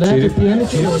 hogy lehet pihenni?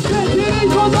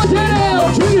 Így van, gyere! A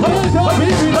csiripelt a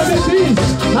bébí,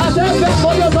 hát ebben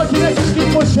vagy az, aki nekünk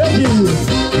itt most segít!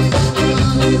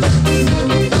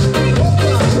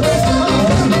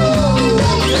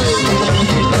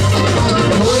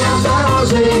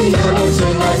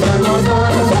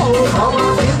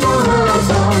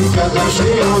 Kedves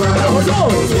Viola,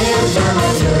 értem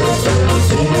jöttél,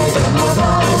 színegem oda,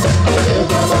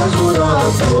 értem az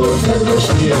urattól, kedves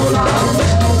Viola.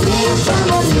 Értem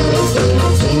jöttél,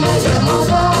 színegem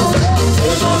oda,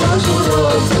 értem az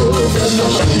urattól,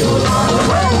 kedves Viola.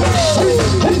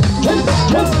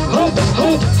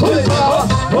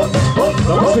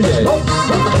 Most figyelj!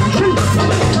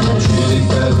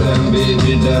 Csiripeltem,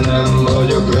 baby, de nem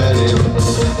vagyok velém.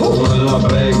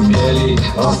 Holnap reggeli,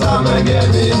 aztán meg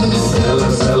ebéd. Te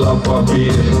leszel a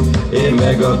papír, én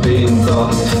meg a tinta.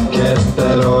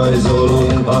 Ketten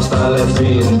rajzolunk, aztán lesz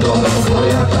finta.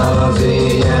 Folyatál az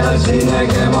éjjel,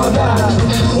 színegem a dár.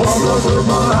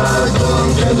 Ablakokban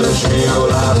álltam, kedves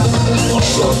Violát.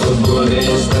 Ablakokból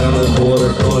néztem,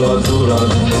 borkol az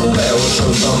urat.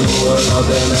 Beosodtam volna,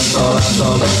 de nem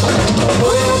találtam.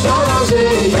 Folyatál az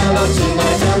éjjel, a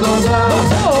színegem a dár.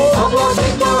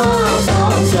 Ablakokban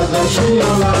álltam, kedves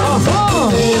Violát.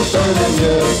 Értem nem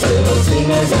jöttél,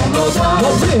 színegem a dár.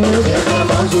 Értem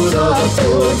az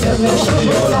urattól, kedves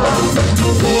Violát.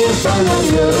 Értem nem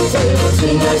jöttél,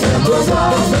 színegem a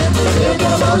dár.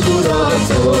 Értem az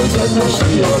urattól, kedves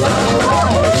Violát.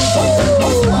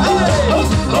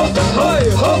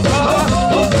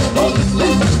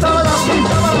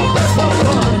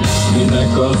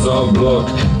 Kinek az ablak,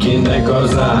 kinek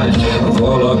az ágy,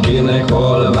 valakinek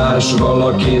alvás,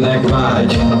 valakinek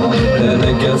vágy. De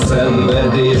neked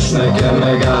szenvedés, nekem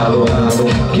megállom.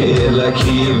 Kérlek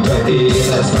hívd be,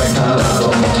 én ezt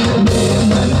megállom. Miért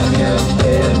nem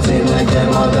jöttél, színegem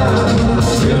a dám?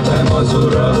 Jöttem az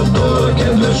urattól,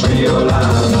 kedves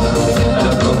Violám.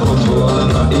 Elkapott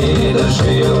volna, édes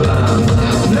Violám.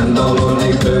 Nem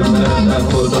dalolnék többet, nem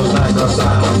fotoznák a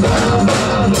számdám.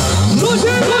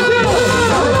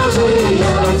 Az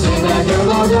éjjel, színegem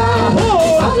a dám.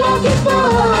 Ablakokban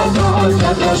álltam,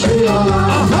 kedves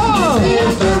Violám.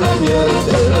 Értem nem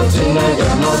jöttél,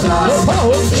 színegem a dám.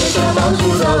 Értem az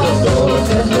urattól,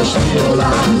 kedves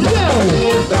Violám.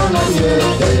 Értem nem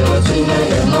jöttél,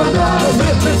 színegem a dám.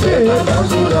 Értem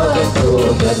az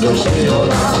urattól, kedves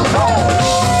Violám.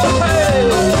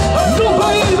 Noha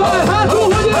így van, hátul,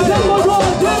 hogy érzed magad,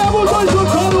 gyere mutasd a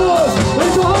karod,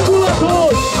 és a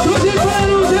hangulatot,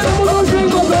 középenül, gyere mutasd meg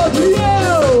magad, jó!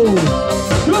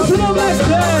 Köszönöm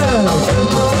nektek!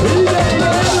 Ide,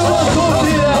 erre van szó,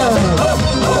 ide!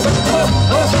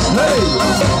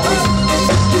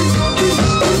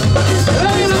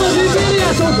 Remélem azért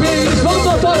bírjátok még, és van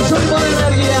a tartsonyban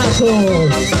energiátok!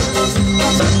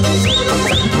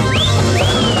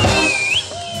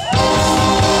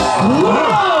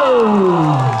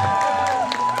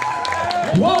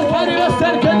 Balkáni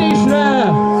összerkedésre!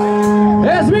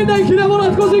 Ez mindenkire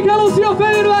vonatkozik, hello, szia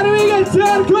Fehérvár, még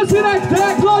egyszer, köszi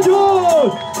nektek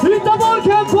nagyon! Itt a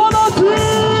Balkan Fanatik!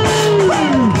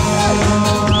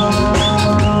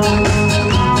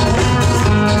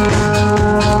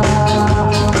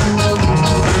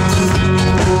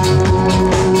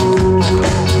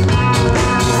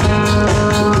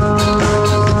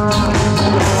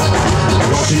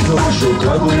 Sok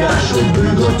ragujások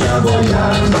bőgatjában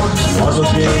járnak,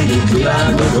 azok élik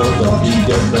világokat, akik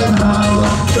ebben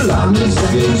állnak. Látni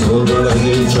szegény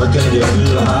szolgalegény, csak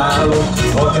egyedül állok,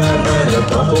 akár merre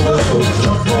tapogatok,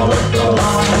 csak maradt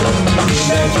találok.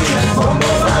 Mindenkinek van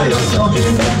babája, csak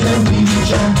én nekem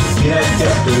nincsen. 9-2,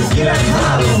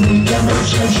 9-3, nekem egy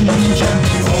sem sincsen.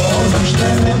 Ha az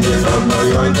Isten nem tiltadna,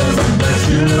 jaj, de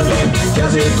megbecsülném.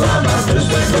 Kezét, lábát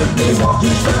összekötném, a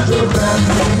kis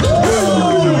feltöltenném.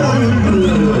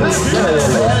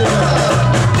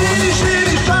 Én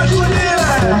is társul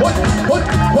élek.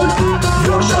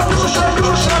 Gyorsan,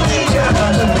 igen.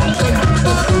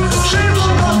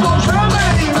 Sírlógatom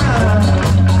felmeimet.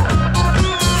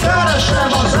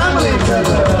 Keresem az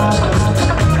emlékedet.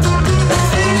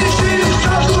 Én is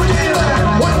társul élek.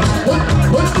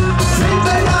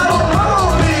 Minden nyáron magam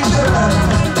végzem.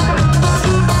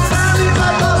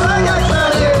 Említek az egek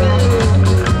felé.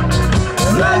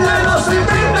 Legyen az, hogy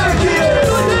mindenkié.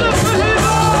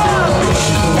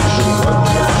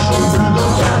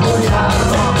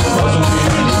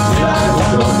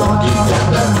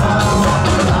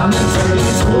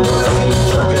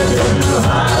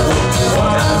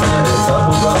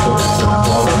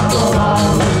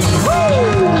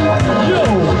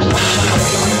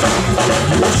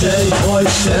 Sejt,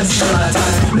 hajt, tesztvált,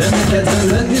 nem kedvem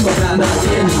lenni magánál,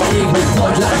 élni, égni,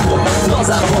 nagy lángom,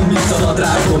 lazábban, mint a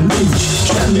nadrágom, nincs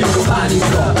semmi a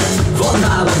pánikra, van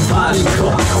nálam pálinka.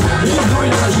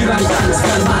 Induljon a zsiránytánc,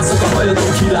 felmászok a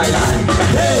hajadon királylány.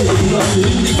 Hey, ami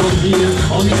mindig van hír,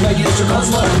 amíg megér csak az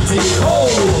van tér.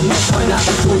 Ne sajnálj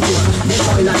a csókot, ne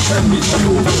sajnálj semmit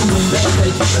jó.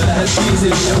 Lehet 10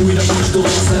 év, de újra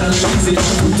kóstolom a szerelem ízét.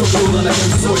 Tudtok róla,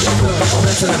 nekem szóljon, a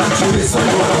beszerelem csúré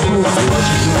szóljon.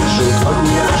 Sok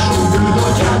alulású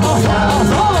bűnhagyába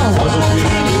járna. Azok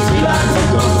végig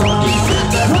világokat, akik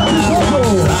tettem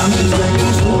három. Rám egy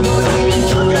megint gondolni,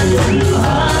 csak egyedül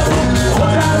három.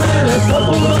 Akár merre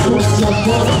tapogatok, csak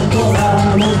maradta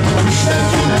álmod.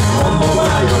 Mindenkinek van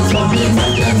babája, csak én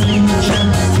nekem nincsen.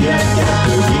 9-2,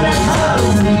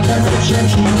 9-3, nekem egy sem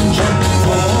sincsen.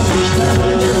 Ha az Isten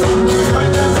legyen, jaj,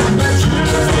 de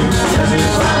megbecsülném.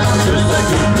 Ezért válasz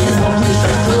összekötném, ha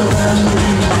Isten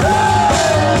fölvenném.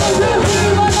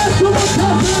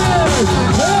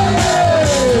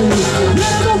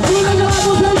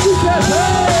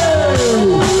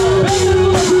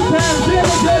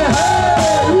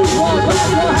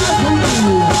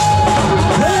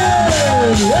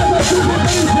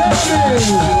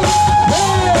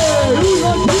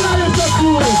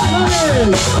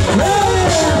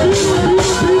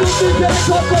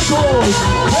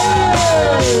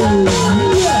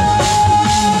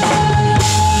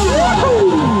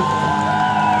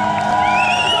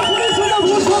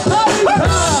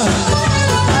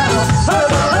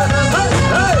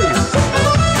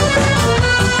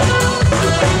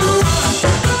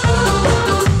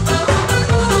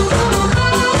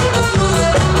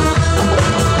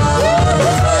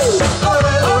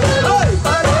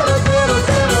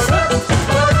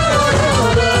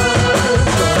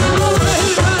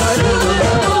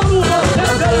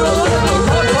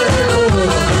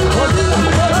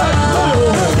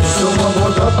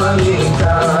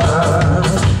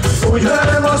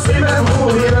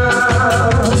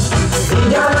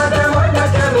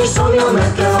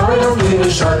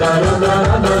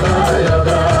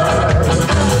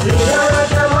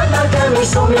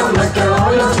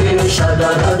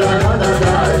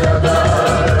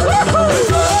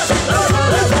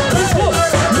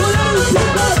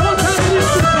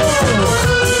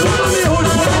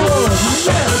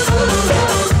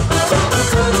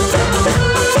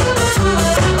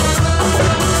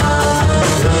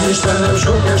 Istenem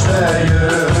sok este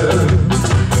jön,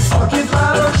 akit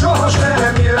várok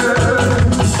sohasem jön.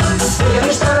 Igen,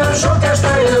 Istenem sok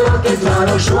este jön, akit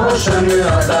várok sohasem jön.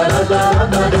 Igen,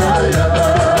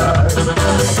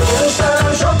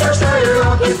 Istenem sok este jön,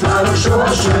 akit várok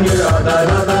sohasem jön.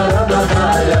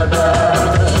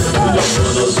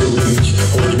 Ugyanaz az úgy,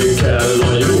 hogy mi kell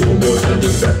a jó bor,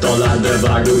 pedig betaláld, de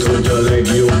vágod, hogy a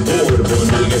legjobb borból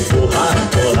még egy pohár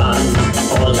talán,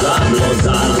 azám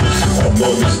lazán.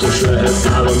 Abban biztos lehet,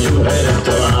 nálam jó helyet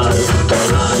talál.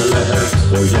 Talán lehet,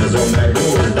 hogy ez a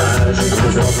megoldás,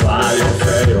 hogyha fáj a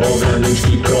fej, ha már nincs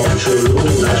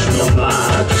kikapcsolódás. Na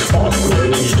már, akkor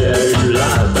nincs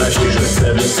derülátás, és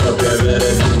össze-vissza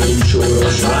keveredik, nincs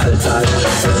soros váltás.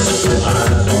 Ez a pohár,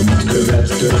 amit követ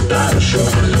több társa,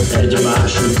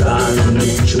 egymás után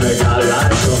nincs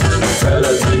megállása.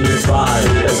 Feledni fáj,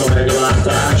 ez a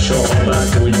meglátása, ha már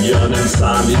tudja, nem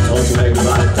számíthat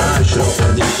megváltásra.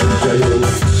 Pedig tudja jó,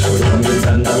 hogy ami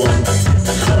benne van,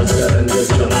 az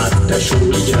berendezi a lát, tesó,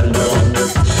 így rendben van.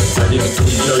 Pedig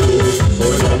tudja jó,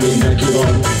 hogy ami neki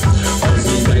van, az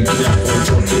mindenkinek van,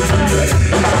 csak éppen.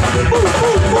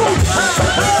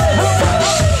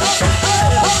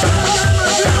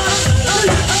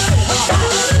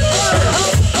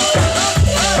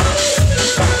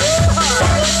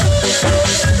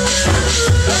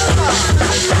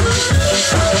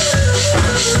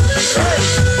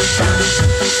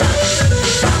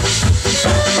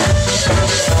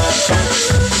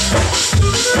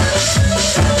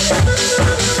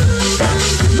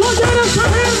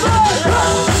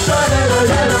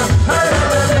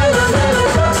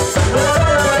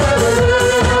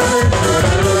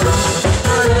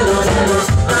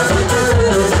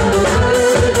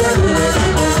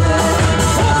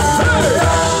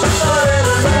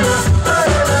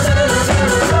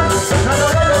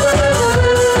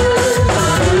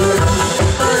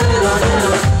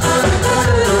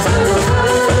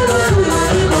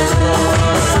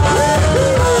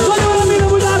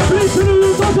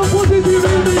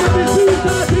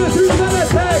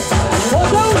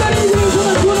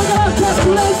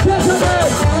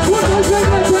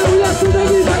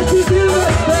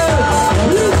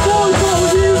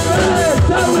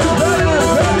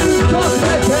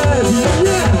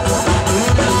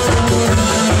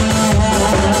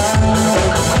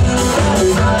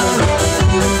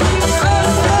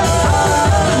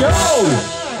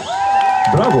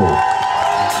 Bravo!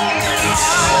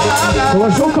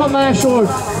 Szóval sokan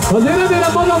mások. Azért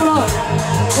remélem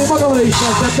magamra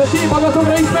ismertettek, ti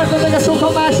magatokra ismertettek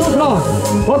sokan másokra.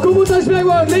 Akkor mutasd meg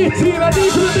a létszívet,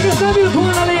 így tudod, ez nem jött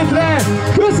volna létre.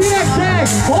 Köszi nektek!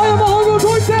 Halljam a hangot,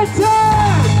 hogy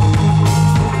tetszett!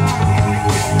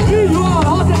 Így van,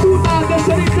 ha te tudnád, de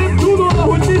szerintem tudod,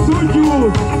 ahogy mi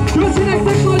tudjuk. Köszi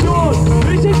nektek nagyon!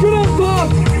 És egy külön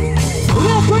kap!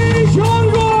 Rafael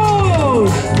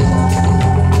hangot!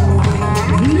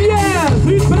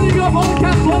 Yes! Itt pedig a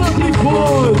Balkan Fanatik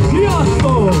volt!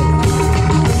 Sziasztok!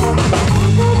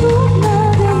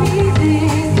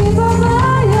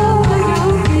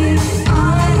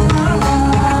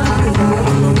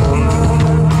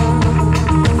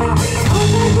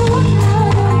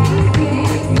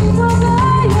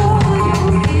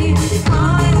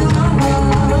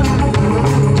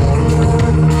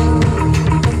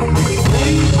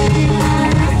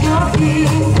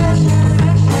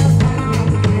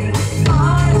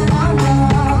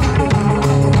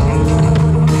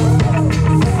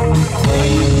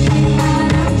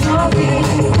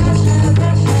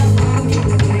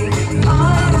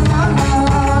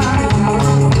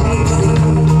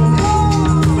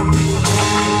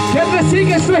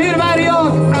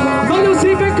 Székesfehérváriak! Nagyon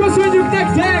szépen köszönjük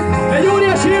nektek! Egy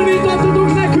óriási élményt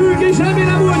adtatok nekünk, és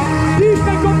remélem, hogy ti is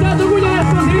megkaptátok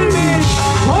ugyanezt az élményt!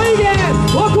 Ha igen,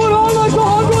 akkor hallgass a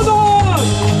hangodat!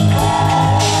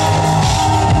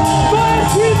 Na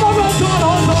ezt vidd magaddal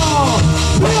haza!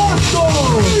 Sziasztok!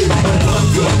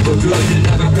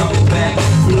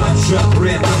 Bloodshot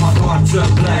red, and my heart's up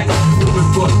black. Moving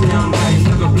forth down, I ain't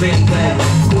never blame that.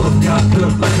 Both got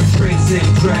built like a train,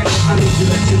 same track. I need to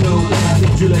let you know that I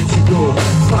need to let you go.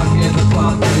 Fuck in the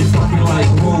park, and it's fucking like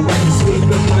whoa. When you sleep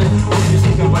at night, what you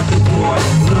think about the boy?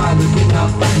 When I looking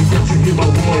up, you get to hear my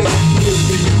voice. Hear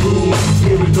it in your room,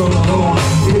 hear it all alone.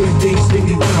 Hearing things,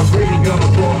 thinking that I'm really gonna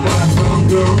go. But I'm wrong,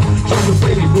 girl. Trying to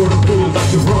play me for the fools, but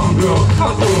you're wrong, girl.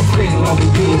 I'm full of pain, love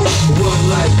and peace. One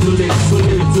life to live, so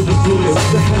live it to the fullest.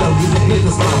 The hell with the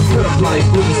haters, my curve like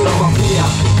bullets. Now I'm here,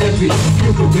 heavy,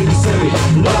 you could be the same.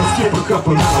 Let's skip a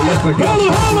couple now, let me go.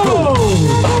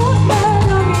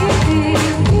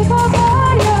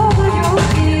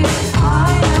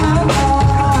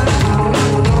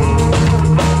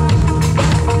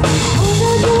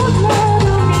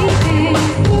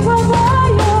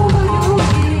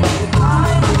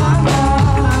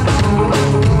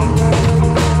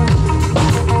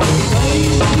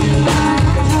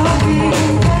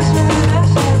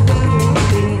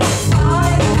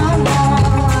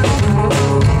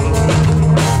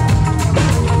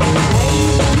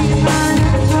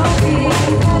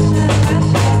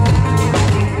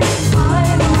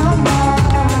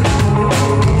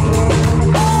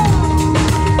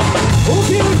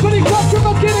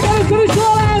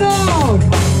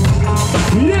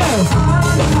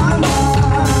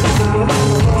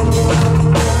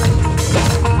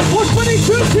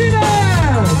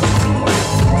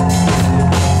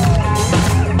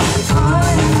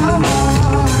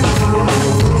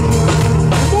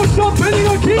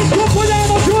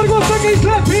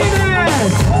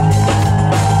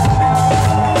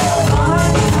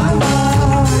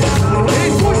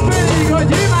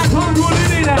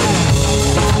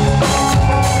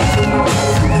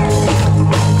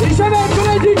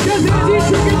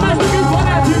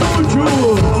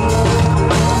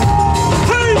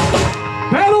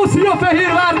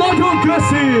 Székesfehérvár, nagyon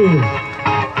köszi!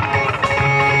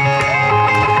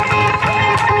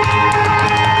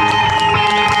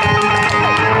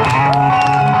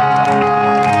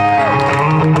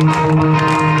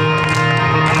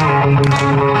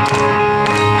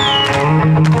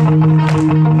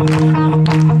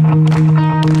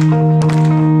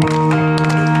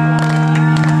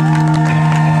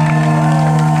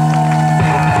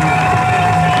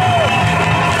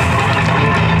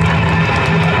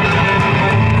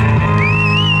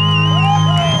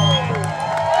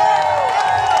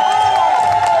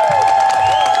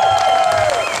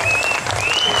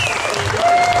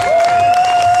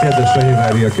 Kedves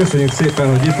fehérváriak, köszönjük szépen,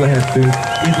 hogy itt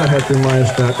lehettünk ma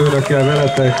este önökkel,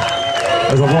 veletek.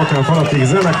 Ez a Balkan Fanatik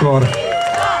zenekar.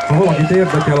 Ha valakit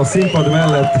érdekel, a színpad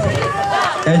mellett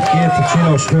egy-két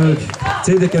csinos hölgy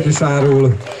CD-ket is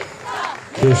árul.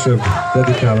 Később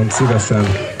dedikálom szívesen.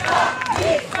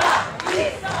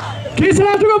 Készen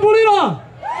álltunk a bulira?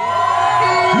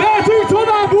 Mehetünk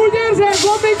tovább, úgy érzem,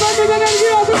 van még bennünk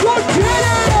energiát, hogy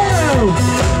gyere!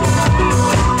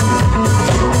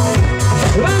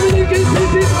 Rámegyünk egy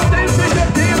picit a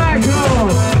természetesebb témákra!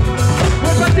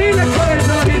 Most már tényleg felejtsd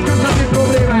a hétköznapi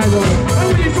problémákat! De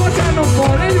úgyis vasárnap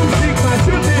van, ne nyugszik már,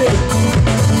 sötét!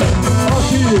 A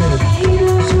tiéd!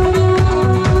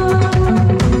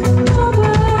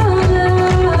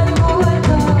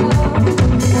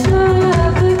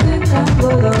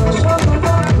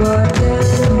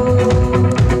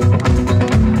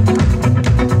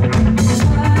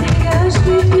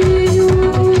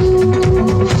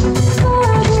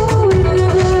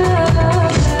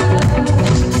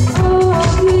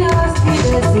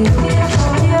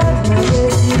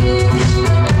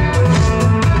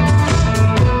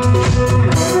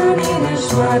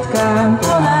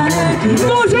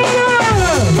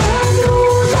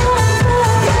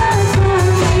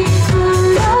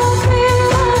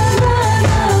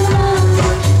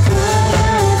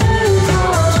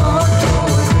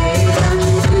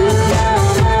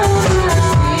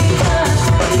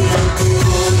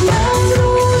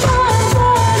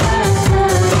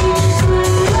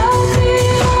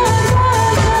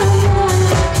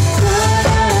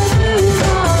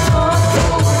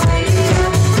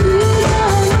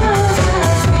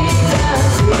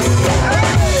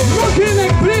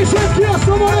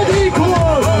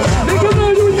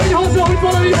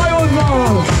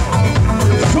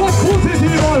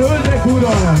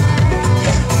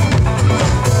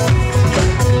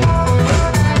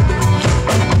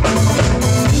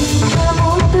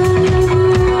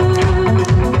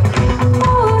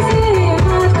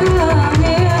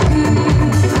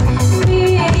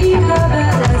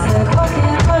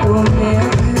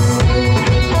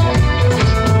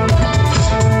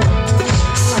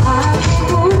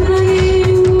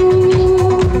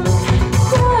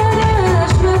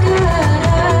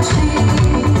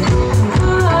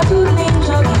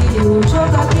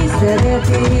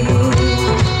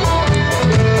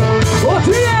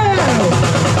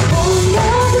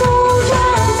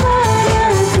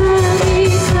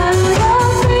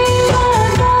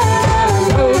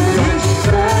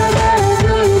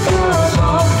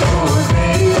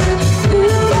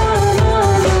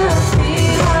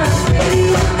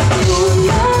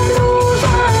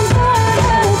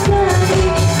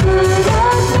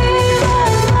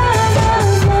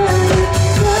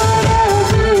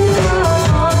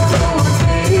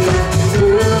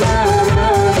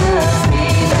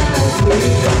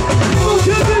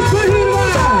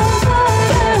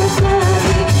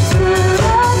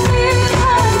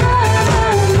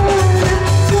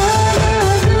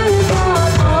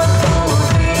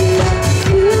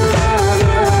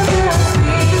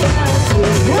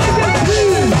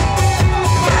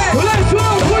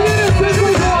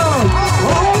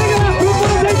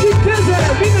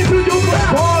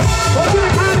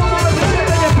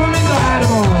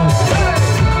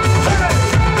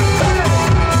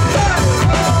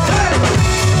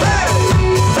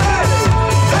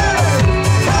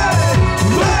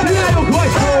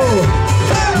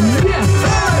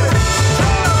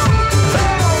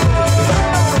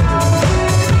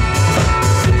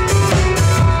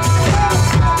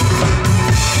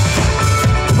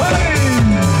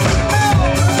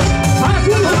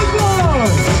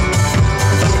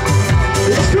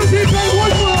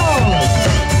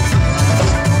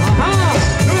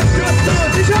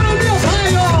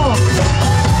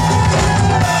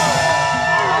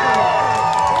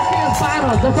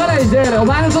 felejtsd el! A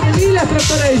változat életre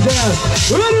felejtsd el!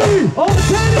 Örülj a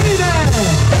zenének!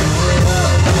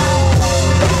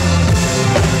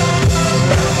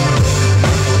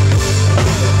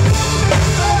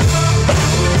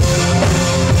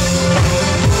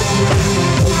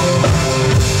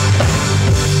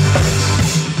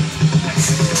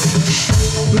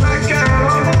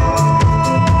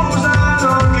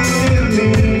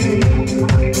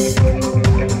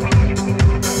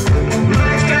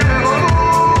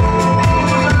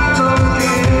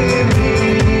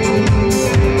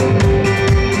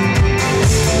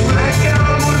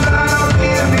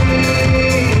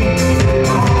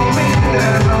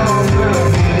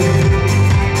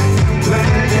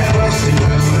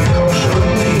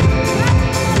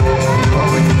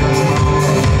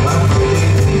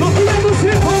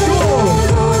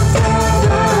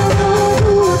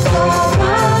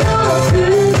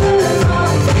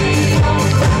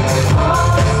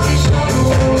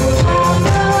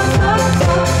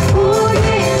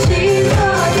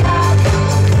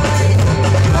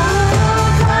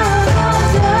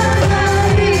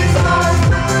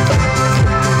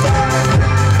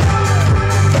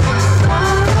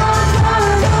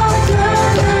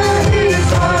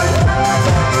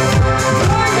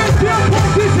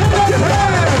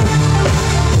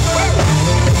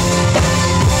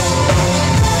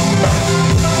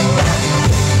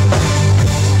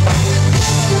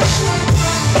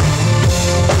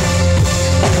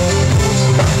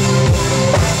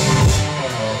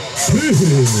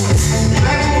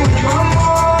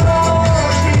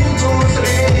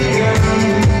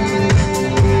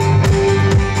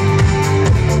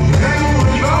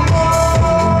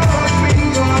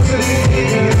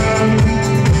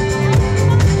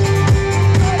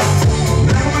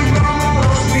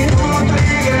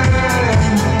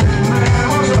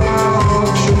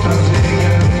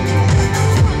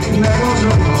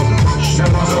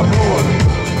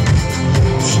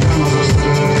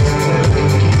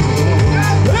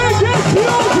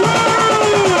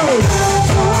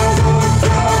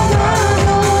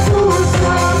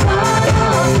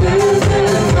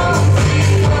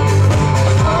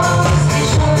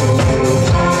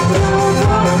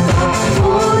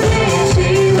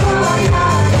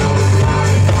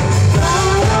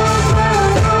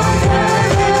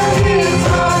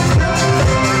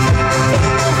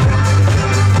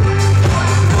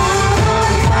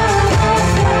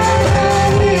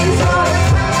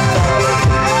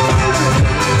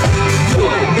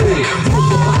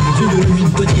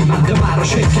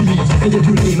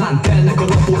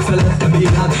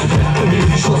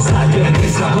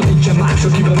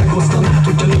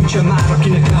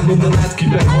 mondanád ki,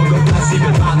 meghallgatnál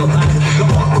szíved bánatát.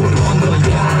 Akkor van nagy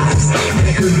gáz,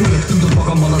 melyek örülök, tudod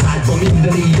magamban az ágyban.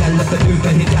 Minden éjjel lepedő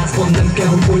fehér gyászban. Nem kell,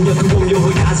 hogy mondja, tudom jó,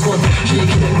 hogy gáz van.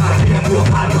 Jéghideg már a repül a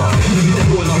párna. Röviden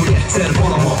volna, hogy egyszer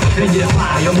valaha ennyire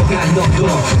fáj a magánynak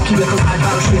dala. Kivet az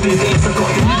ágyváros sötét éjszaka,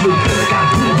 így jó kerek át,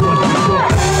 túl volt maga.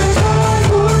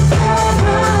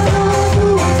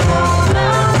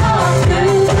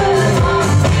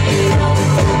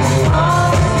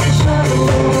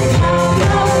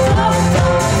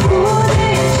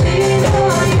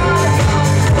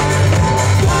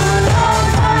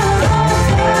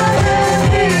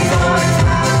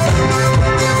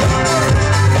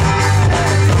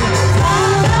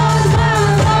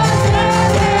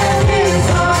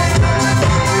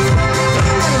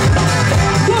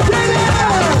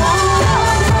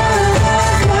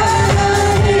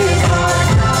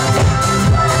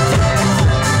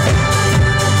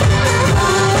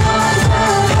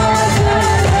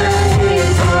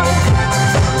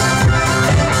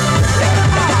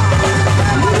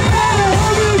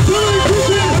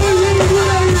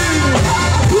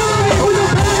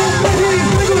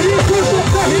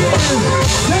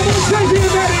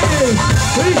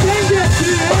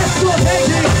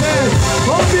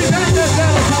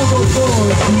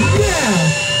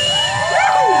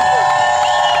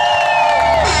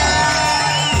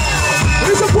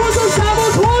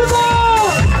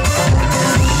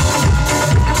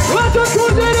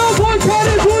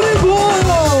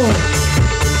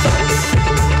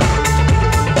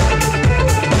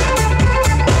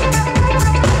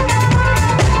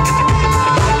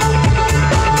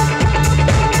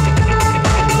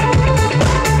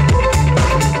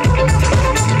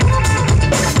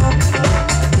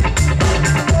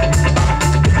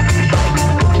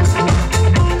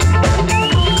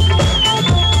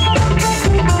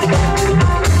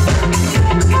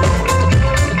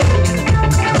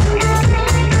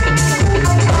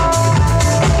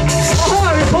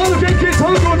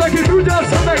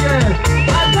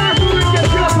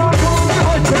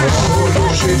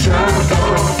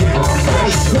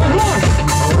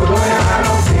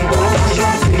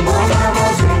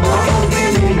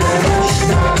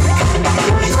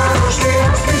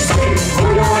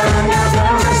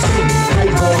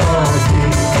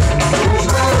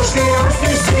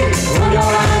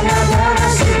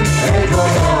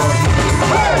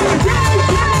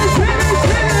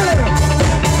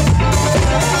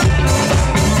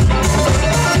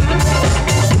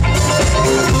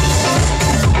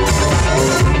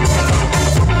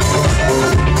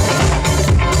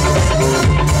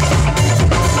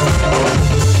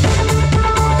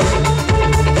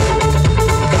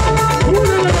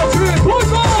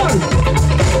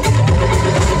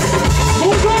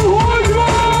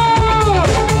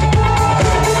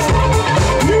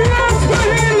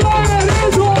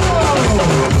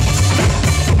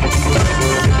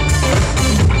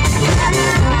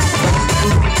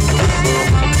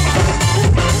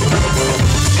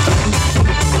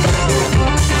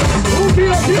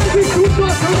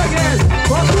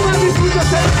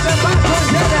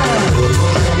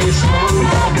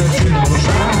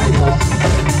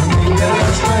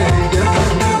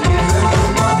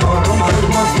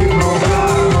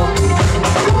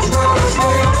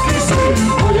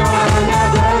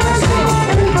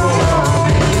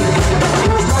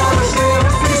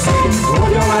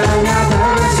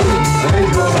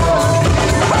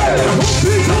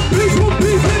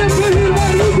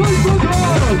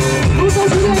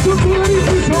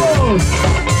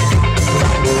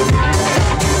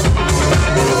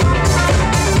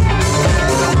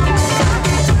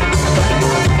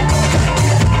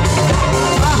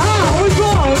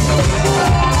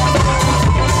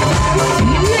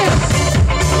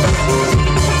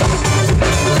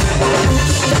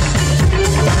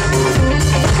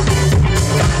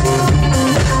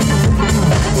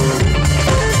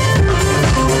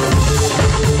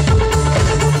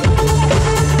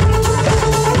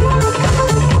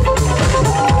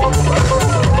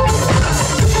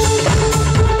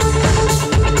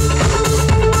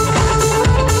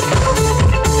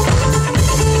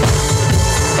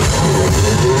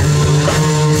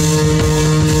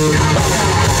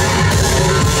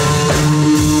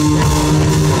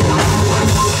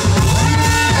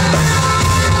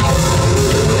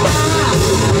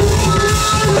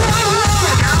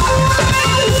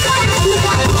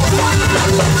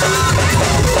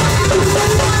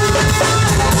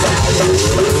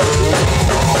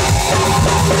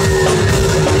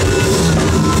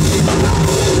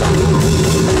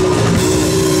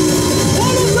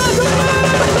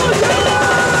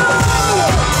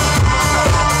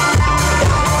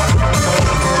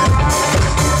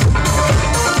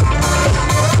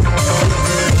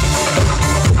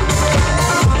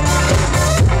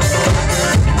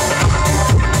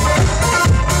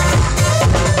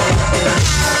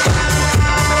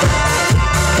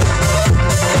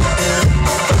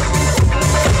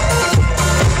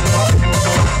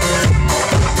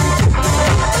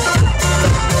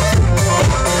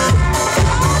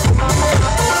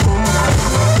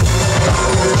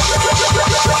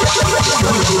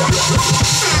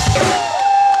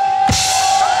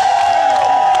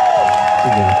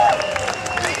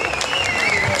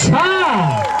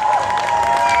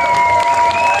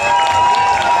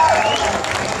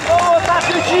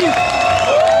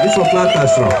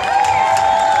 Viszontlátásra!